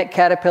yellow neck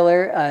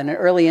caterpillar, an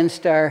early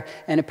instar,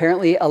 and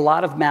apparently a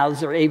lot of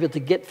mouths are able to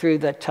get through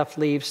the tough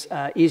leaves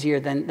easier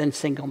than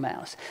single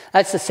mouths.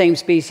 That's the same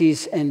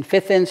species in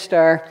 5th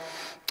instar,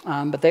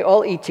 but they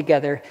all eat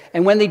together.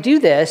 And when they do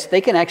this,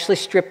 they can actually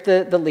strip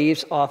the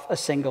leaves off a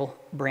single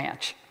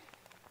branch.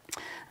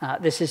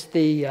 This is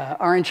the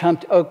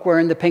orange-humped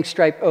oakworm, the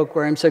pink-striped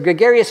oakworm. So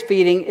gregarious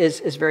feeding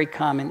is very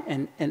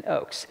common in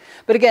oaks.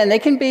 But again, they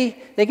can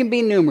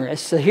be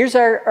numerous. So here's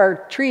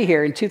our tree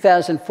here in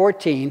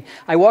 2014.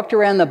 I walked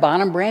around the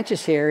bottom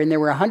branches here, and there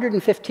were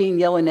 115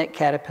 yellow-neck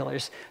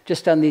caterpillars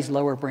just on these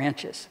lower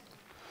branches.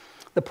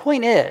 The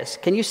point is,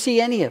 can you see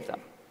any of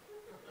them?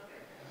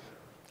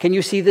 Can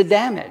you see the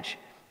damage?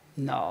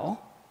 No.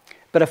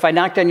 But if I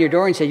knocked on your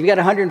door and said, you've got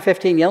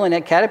 115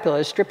 yellow-neck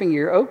caterpillars stripping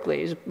your oak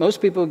leaves,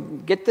 most people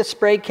get the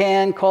spray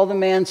can, call the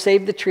man,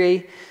 save the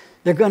tree.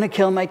 They're going to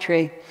kill my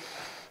tree.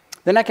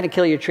 They're not going to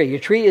kill your tree. Your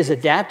tree is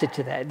adapted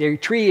to that. Your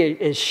tree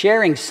is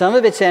sharing some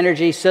of its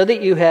energy so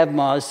that you have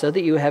moths, so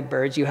that you have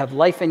birds, you have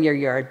life in your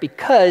yard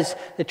because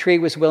the tree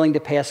was willing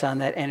to pass on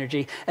that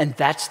energy. And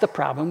that's the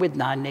problem with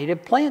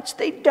non-native plants.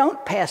 They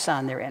don't pass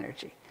on their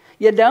energy.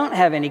 You don't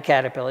have any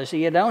caterpillars,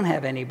 you don't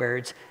have any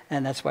birds,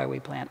 and that's why we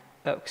plant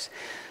oaks.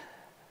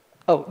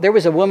 Oh, there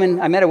was a woman,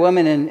 I met a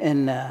woman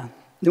in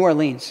New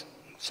Orleans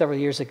several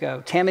years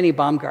ago, Tammany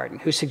Baumgarten,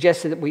 who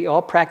suggested that we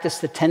all practice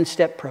the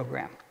 10-step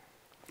program.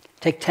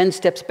 Take 10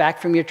 steps back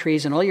from your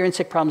trees and all your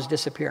insect problems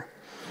disappear.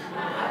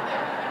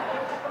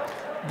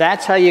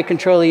 That's how you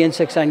control the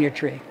insects on your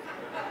tree.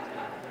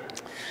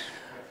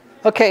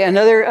 Okay,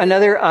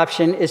 another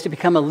option is to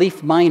become a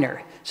leaf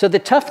miner. So the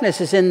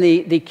toughness is in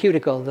the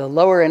cuticle, the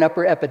lower and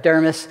upper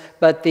epidermis,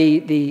 but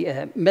the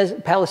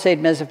palisade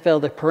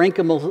mesophyll, the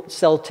parenchymal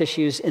cell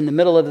tissues in the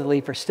middle of the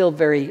leaf are still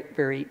very,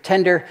 very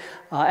tender,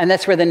 and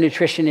that's where the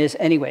nutrition is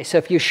anyway. So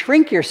if you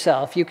shrink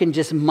yourself, you can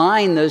just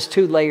mine those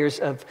 2 layers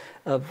of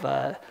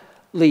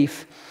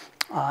leaf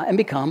and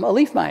become a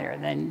leaf miner.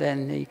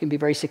 Then you can be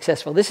very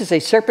successful. This is a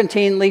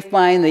serpentine leaf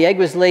mine. The egg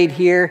was laid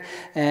here,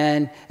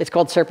 and it's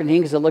called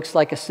serpentine because it looks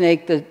like a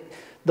snake.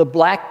 The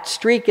black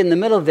streak in the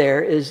middle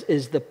there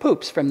is the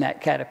poops from that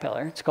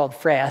caterpillar. It's called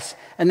frass.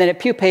 And then it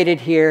pupated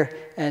here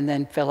and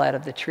then fell out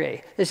of the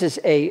tree. This is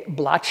a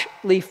blotch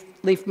leaf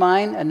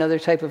mine, another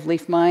type of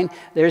leaf mine.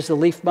 There's the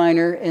leaf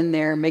miner in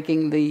there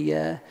making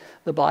the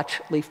blotch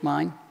leaf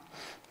mine.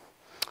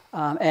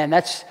 And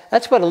that's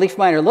what a leaf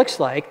miner looks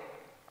like.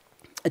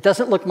 It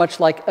doesn't look much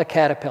like a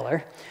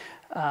caterpillar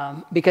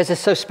because it's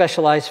so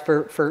specialized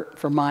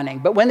for mining.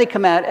 But when they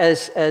come out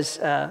as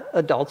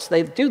adults,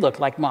 they do look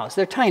like moths.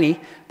 They're tiny,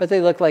 but they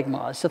look like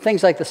moths. So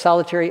things like the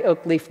solitary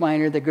oak leaf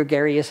miner, the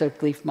gregarious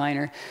oak leaf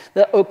miner,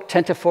 the oak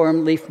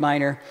tentiform leaf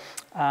miner,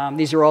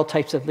 these are all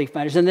types of leaf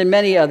miners. And then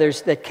many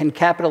others that can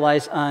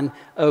capitalize on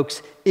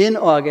oaks in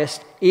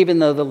August, even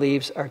though the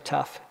leaves are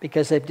tough,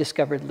 because they've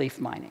discovered leaf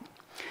mining.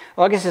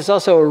 August is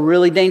also a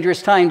really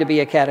dangerous time to be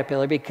a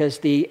caterpillar because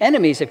the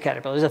enemies of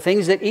caterpillars, the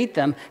things that eat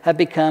them, have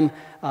become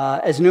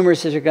as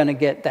numerous as they're going to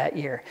get that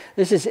year.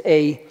 This is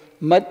a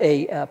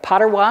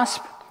potter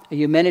wasp, a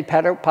eumenid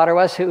potter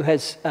wasp who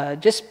has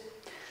just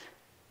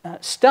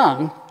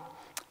stung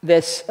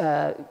this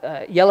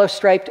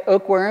yellow-striped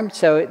oak worm.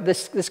 So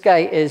this guy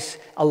is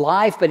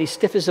alive, but he's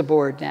stiff as a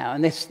board now.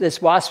 And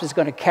this wasp is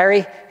going to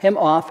carry him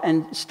off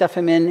and stuff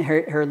him in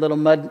her little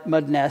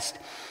mud nest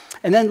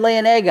and then lay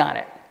an egg on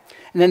it.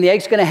 And then the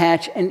egg's going to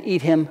hatch and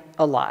eat him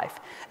alive.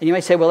 And you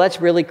might say, well, that's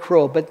really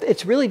cruel, but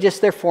it's really just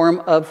their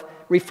form of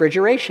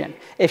refrigeration.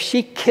 If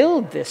she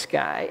killed this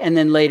guy and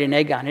then laid an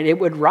egg on it, it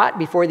would rot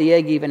before the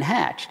egg even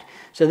hatched.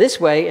 So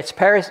this way, it's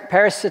paralyzed,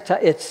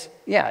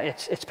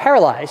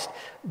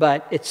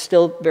 but it's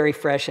still very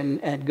fresh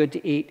and good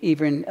to eat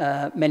even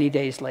many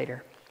days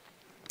later.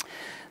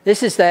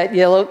 This is that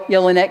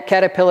yellow neck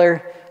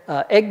caterpillar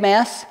egg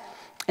mass.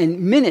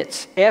 And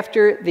minutes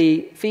after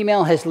the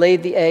female has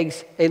laid the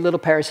eggs, a little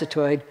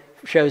parasitoid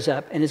shows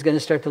up and is going to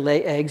start to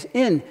lay eggs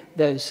in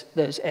those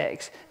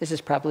eggs. This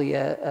is probably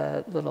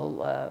a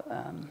little,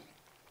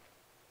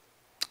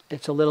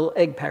 it's a little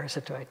egg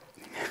parasitoid.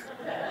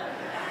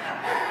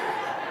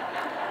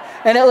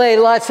 And it laid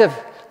lots of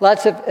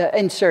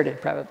inserted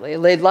probably. It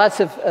laid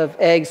lots of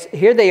eggs.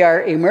 Here they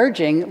are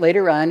emerging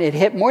later on. It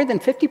hit more than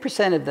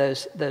 50% of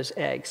those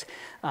eggs.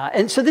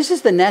 And so this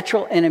is the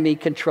natural enemy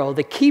control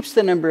that keeps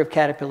the number of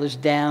caterpillars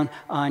down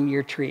on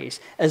your trees,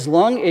 as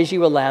long as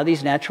you allow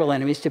these natural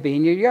enemies to be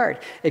in your yard.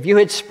 If you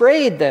had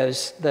sprayed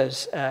those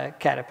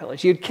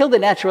caterpillars, you'd kill the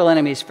natural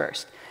enemies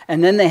first,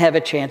 and then they have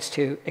a chance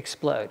to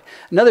explode.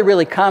 Another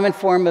really common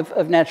form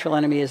of natural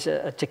enemy is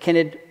a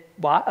tachinid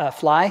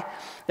fly.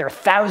 There are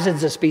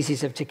thousands of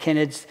species of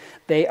tachinids.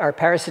 They are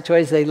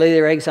parasitoids. They lay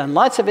their eggs on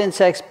lots of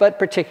insects, but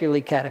particularly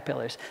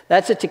caterpillars.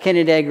 That's a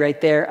tachinid egg right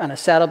there on a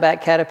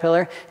saddleback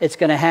caterpillar. It's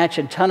going to hatch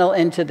and tunnel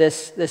into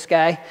this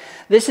guy.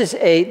 This is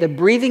the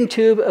breathing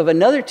tube of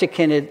another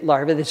tachinid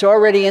larva that's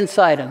already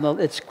inside him.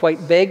 It's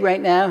quite big right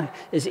now,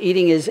 is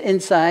eating his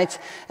insides.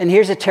 And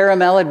here's a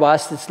pteromalid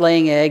wasp that's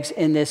laying eggs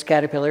in this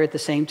caterpillar at the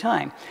same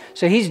time.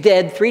 So he's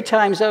dead 3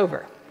 times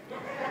over.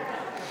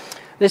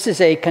 This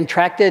is a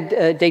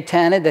contracted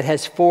Daytana that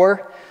has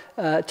 4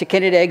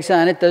 tachinid eggs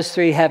on it. Those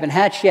 3 haven't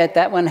hatched yet.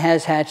 That one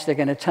has hatched. They're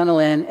going to tunnel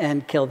in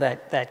and kill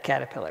that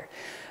caterpillar.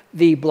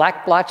 The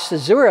black blotch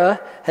caesura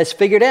has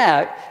figured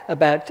out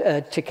about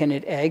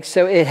tachinid eggs.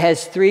 So it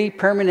has 3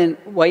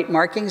 permanent white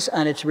markings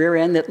on its rear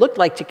end that look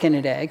like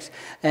tachinid eggs.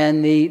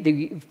 And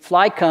the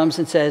fly comes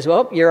and says,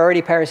 well, you're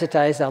already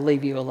parasitized. I'll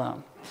leave you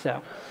alone.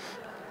 So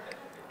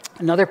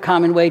another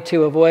common way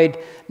to avoid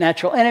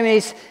natural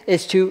enemies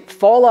is to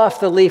fall off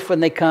the leaf when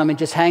they come and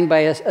just hang by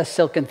a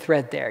silken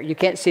thread there. You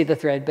can't see the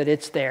thread, but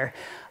it's there.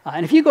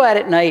 And if you go out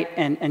at night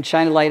and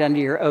shine a light under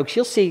your oaks,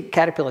 you'll see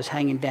caterpillars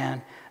hanging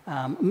down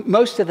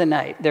most of the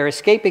night. They're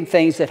escaping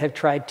things that have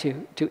tried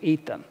to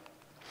eat them.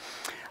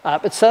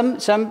 But some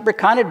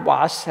braconid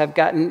wasps have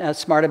gotten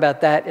smart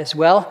about that as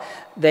well.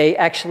 They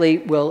actually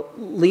will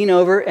lean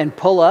over and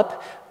pull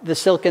up the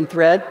silken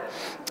thread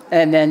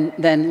and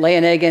then lay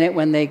an egg in it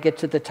when they get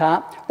to the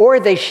top, or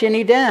they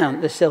shinny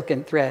down the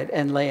silken thread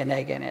and lay an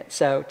egg in it.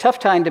 So tough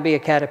time to be a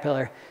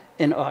caterpillar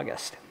in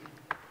August.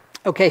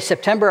 Okay,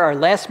 September, our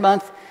last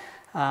month.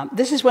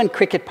 This is when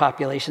cricket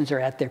populations are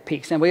at their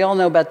peaks. And we all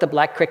know about the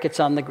black crickets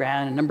on the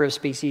ground, a number of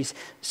species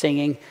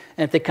singing.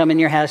 And if they come in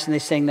your house and they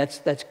sing,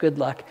 that's good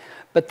luck.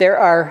 But there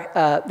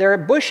are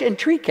bush and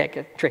tree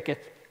crickets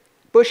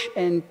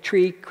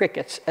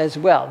as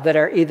well that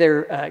are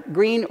either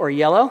green or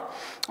yellow.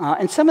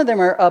 And some of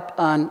them are up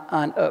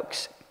on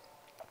oaks.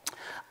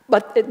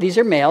 But these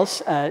are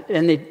males,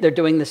 and they're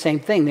doing the same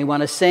thing. They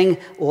want to sing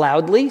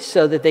loudly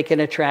so that they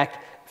can attract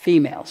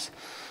females.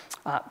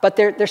 But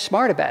they're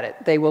smart about it.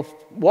 They will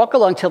walk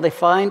along till they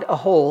find a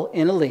hole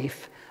in a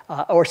leaf,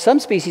 or some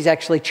species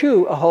actually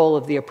chew a hole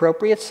of the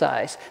appropriate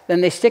size.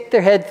 Then they stick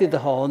their head through the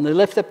hole, and they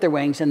lift up their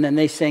wings, and then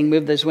they sing,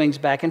 move those wings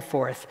back and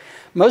forth.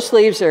 Most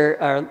leaves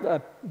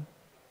are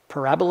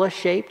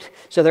parabola-shaped,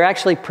 so they're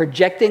actually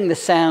projecting the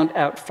sound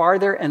out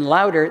farther and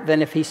louder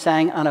than if he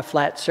sang on a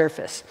flat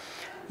surface.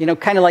 You know,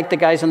 kind of like the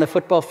guys on the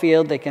football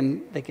field, they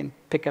can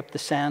pick up the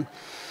sound.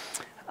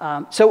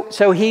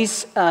 So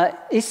he's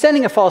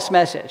sending a false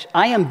message.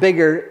 I am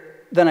bigger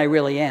than I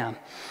really am.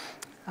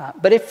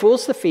 But it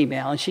fools the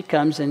female, and she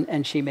comes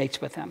and she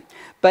mates with him.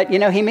 But, you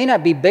know, he may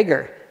not be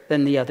bigger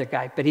than the other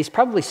guy, but he's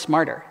probably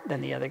smarter than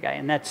the other guy,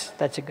 and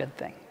that's a good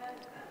thing.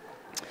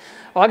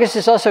 August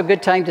is also a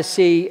good time to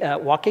see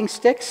walking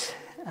sticks.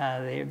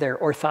 They're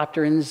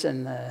orthopterans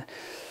and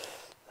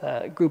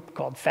the group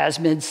called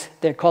phasmids.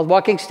 They're called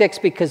walking sticks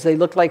because they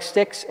look like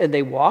sticks and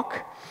they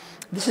walk.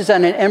 This is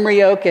on an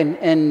emery oak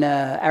in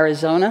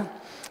Arizona,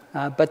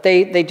 but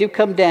they do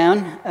come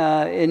down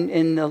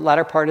in the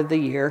latter part of the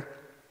year.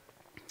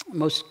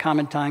 Most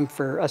common time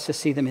for us to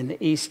see them in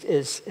the east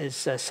is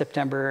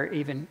September, or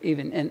even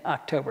in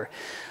October.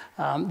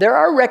 There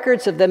are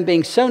records of them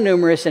being so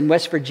numerous in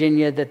West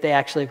Virginia that they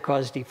actually have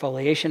caused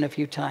defoliation a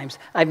few times.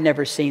 I've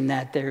never seen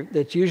that.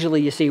 That's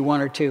usually you see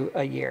one or two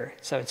a year,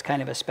 so it's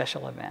kind of a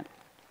special event.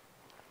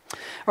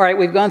 All right,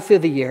 we've gone through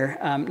the year.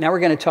 Now we're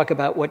going to talk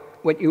about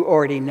what you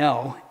already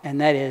know, and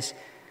that is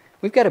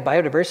we've got a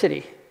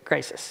biodiversity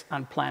crisis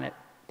on planet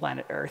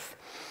Earth.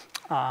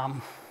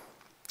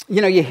 You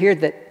know, you hear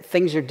that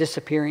things are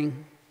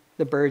disappearing.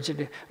 The birds,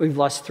 we've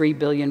lost 3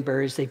 billion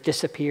birds. They've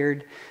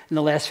disappeared in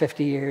the last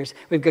 50 years.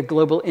 We've got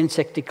global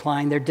insect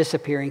decline. They're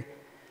disappearing.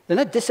 They're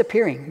not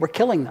disappearing. We're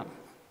killing them.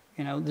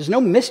 You know, there's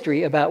no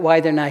mystery about why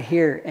they're not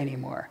here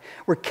anymore.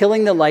 We're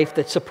killing the life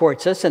that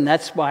supports us, and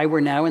that's why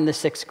we're now in the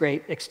 6th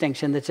great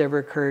extinction that's ever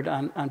occurred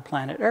on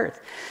planet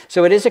Earth.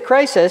 So it is a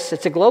crisis.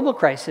 It's a global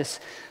crisis.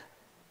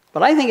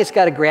 But I think it's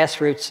got a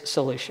grassroots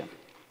solution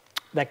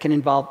that can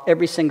involve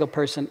every single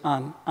person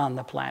on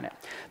the planet.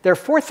 There are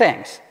 4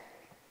 things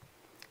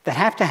that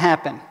have to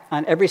happen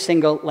on every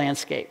single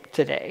landscape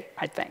today,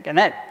 I think. And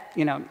that,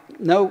 you know,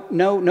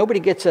 nobody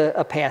gets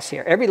a pass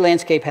here. Every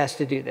landscape has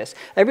to do this.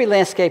 Every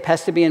landscape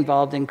has to be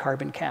involved in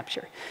carbon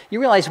capture. You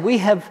realize we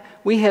have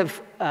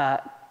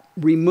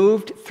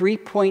removed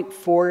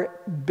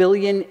 3.4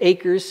 billion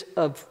acres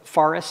of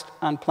forest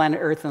on planet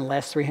Earth in the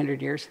last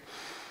 300 years.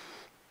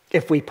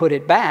 If we put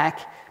it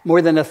back,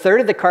 more than a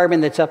third of the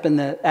carbon that's up in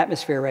the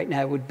atmosphere right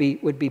now would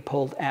be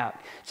pulled out.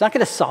 It's not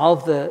going to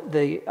solve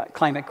the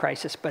climate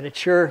crisis, but it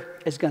sure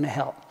is going to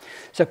help.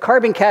 So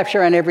carbon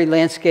capture on every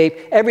landscape.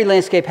 Every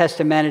landscape has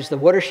to manage the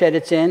watershed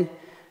it's in.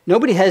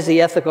 Nobody has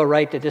the ethical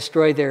right to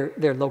destroy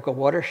their local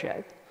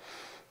watershed.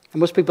 And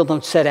most people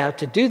don't set out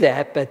to do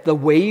that, but the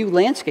way you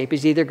landscape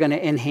is either going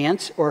to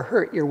enhance or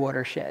hurt your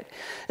watershed.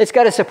 It's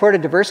got to support a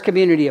diverse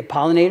community of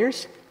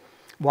pollinators.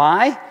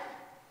 Why?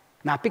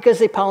 Not because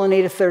they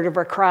pollinate a third of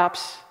our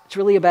crops. It's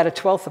really about a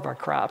 1/12 of our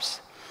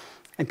crops.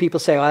 And people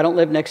say, oh, I don't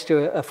live next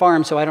to a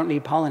farm, so I don't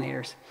need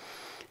pollinators.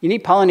 You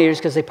need pollinators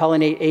because they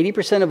pollinate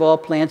 80% of all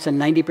plants and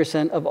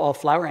 90% of all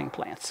flowering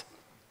plants.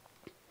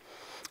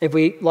 If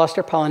we lost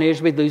our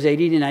pollinators, we'd lose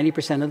 80 to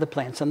 90% of the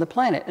plants on the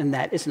planet, and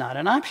that is not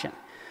an option.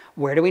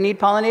 Where do we need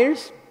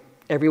pollinators?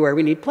 Everywhere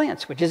we need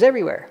plants, which is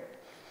everywhere,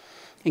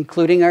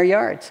 including our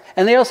yards.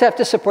 And they also have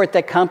to support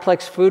that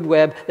complex food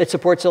web that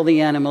supports all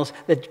the animals,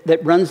 that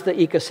runs the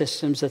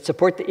ecosystems, that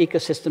support the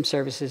ecosystem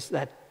services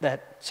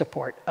that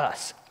support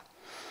us.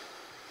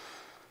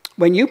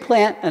 When you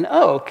plant an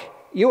oak,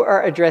 you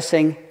are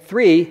addressing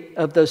 3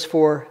 of those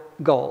 4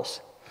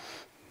 goals.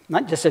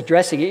 Not just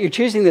addressing it, you're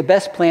choosing the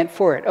best plant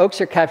for it. Oaks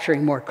are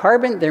capturing more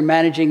carbon, they're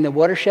managing the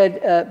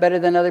watershed better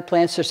than other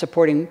plants, they're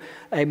supporting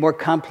a more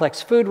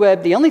complex food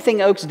web. The only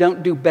thing oaks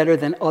don't do better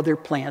than other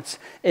plants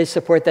is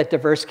support that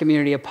diverse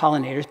community of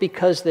pollinators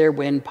because they're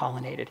wind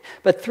pollinated.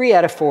 But 3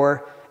 out of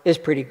 4 is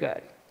pretty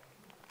good.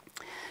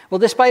 Well,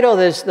 despite all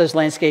those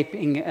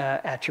landscaping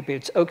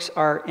attributes, oaks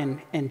are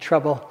in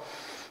trouble.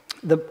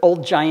 The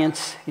old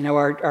giants, you know,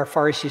 our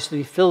forests used to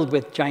be filled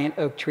with giant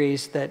oak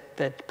trees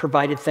that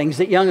provided things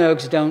that young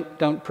oaks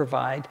don't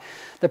provide.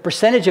 The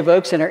percentage of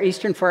oaks in our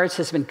eastern forests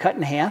has been cut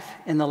in half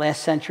in the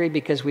last century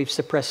because we've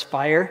suppressed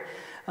fire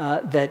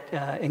that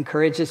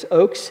encourages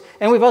oaks.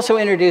 And we've also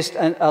introduced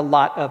a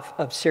lot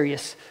of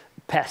serious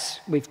pests.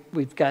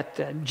 We've got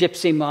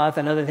gypsy moth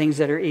and other things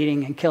that are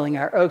eating and killing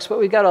our oaks, but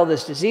we've got all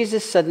those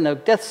diseases, sudden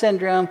oak death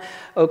syndrome,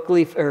 oak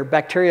leaf or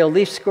bacterial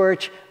leaf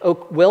scorch,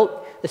 oak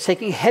wilt. It's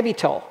taking a heavy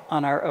toll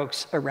on our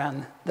oaks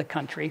around the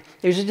country.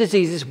 These are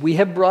diseases we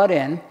have brought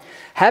in.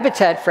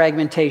 Habitat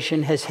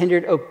fragmentation has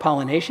hindered oak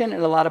pollination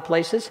in a lot of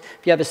places.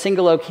 If you have a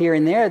single oak here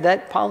and there,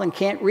 that pollen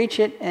can't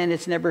reach it, and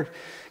it's never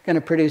going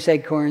to produce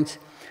acorns.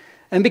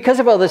 And because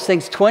of all those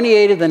things,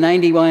 28 of the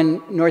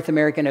 91 North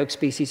American oak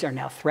species are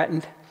now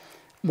threatened.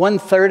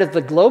 1/3 of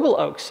the global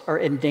oaks are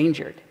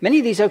endangered. Many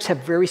of these oaks have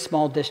very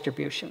small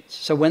distributions.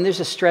 So when there's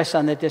a stress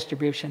on that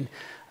distribution,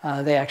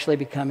 they actually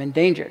become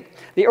endangered.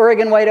 The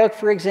Oregon white oak,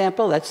 for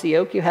example, that's the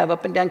oak you have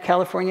up and down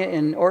California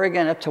and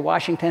Oregon up to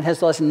Washington,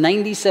 has lost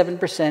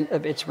 97%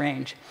 of its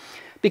range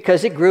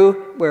because it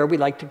grew where we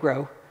like to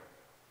grow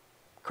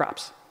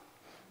crops,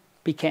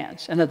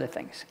 pecans, and other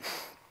things.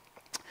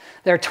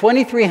 There are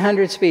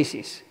 2,300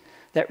 species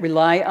that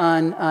rely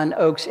on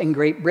oaks in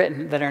Great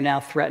Britain that are now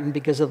threatened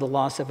because of the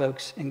loss of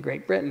oaks in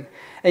Great Britain.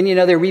 And you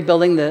know, they're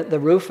rebuilding the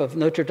roof of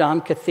Notre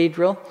Dame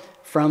Cathedral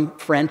from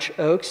French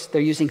oaks.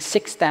 They're using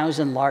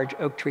 6,000 large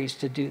oak trees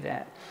to do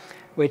that,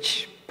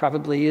 which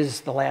probably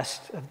is the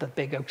last of the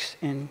big oaks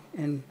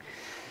in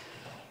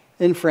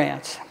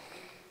France.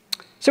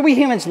 So we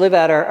humans live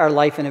out our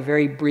life in a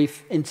very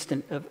brief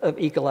instant of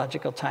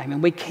ecological time,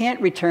 and we can't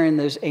return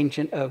those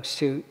ancient oaks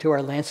to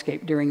our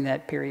landscape during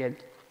that period.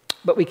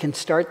 But we can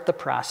start the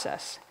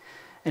process.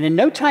 And in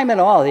no time at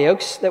all, the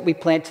oaks that we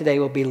plant today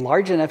will be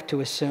large enough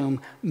to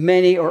assume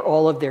many or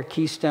all of their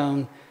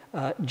keystone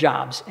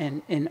jobs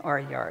in our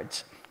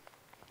yards.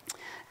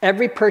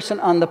 Every person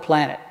on the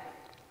planet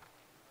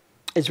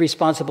is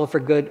responsible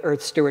for good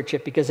earth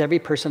stewardship because every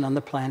person on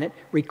the planet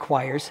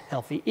requires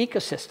healthy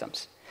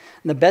ecosystems.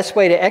 And the best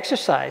way to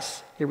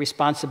exercise your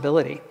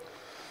responsibility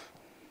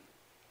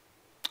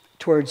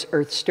towards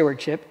earth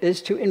stewardship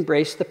is to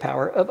embrace the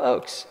power of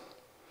oaks.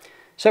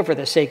 So for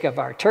the sake of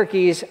our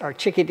turkeys, our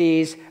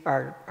chickadees,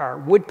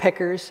 our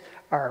woodpeckers,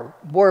 our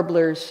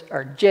warblers,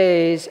 our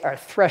jays, our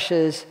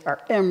thrushes, our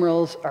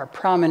emeralds, our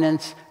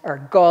prominents, our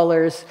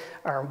gallers,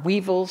 our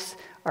weevils,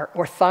 our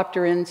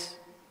orthopterans,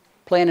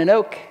 plant an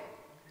oak,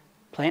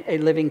 plant a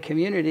living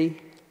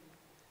community,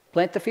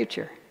 plant the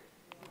future.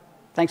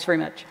 Thanks very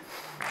much.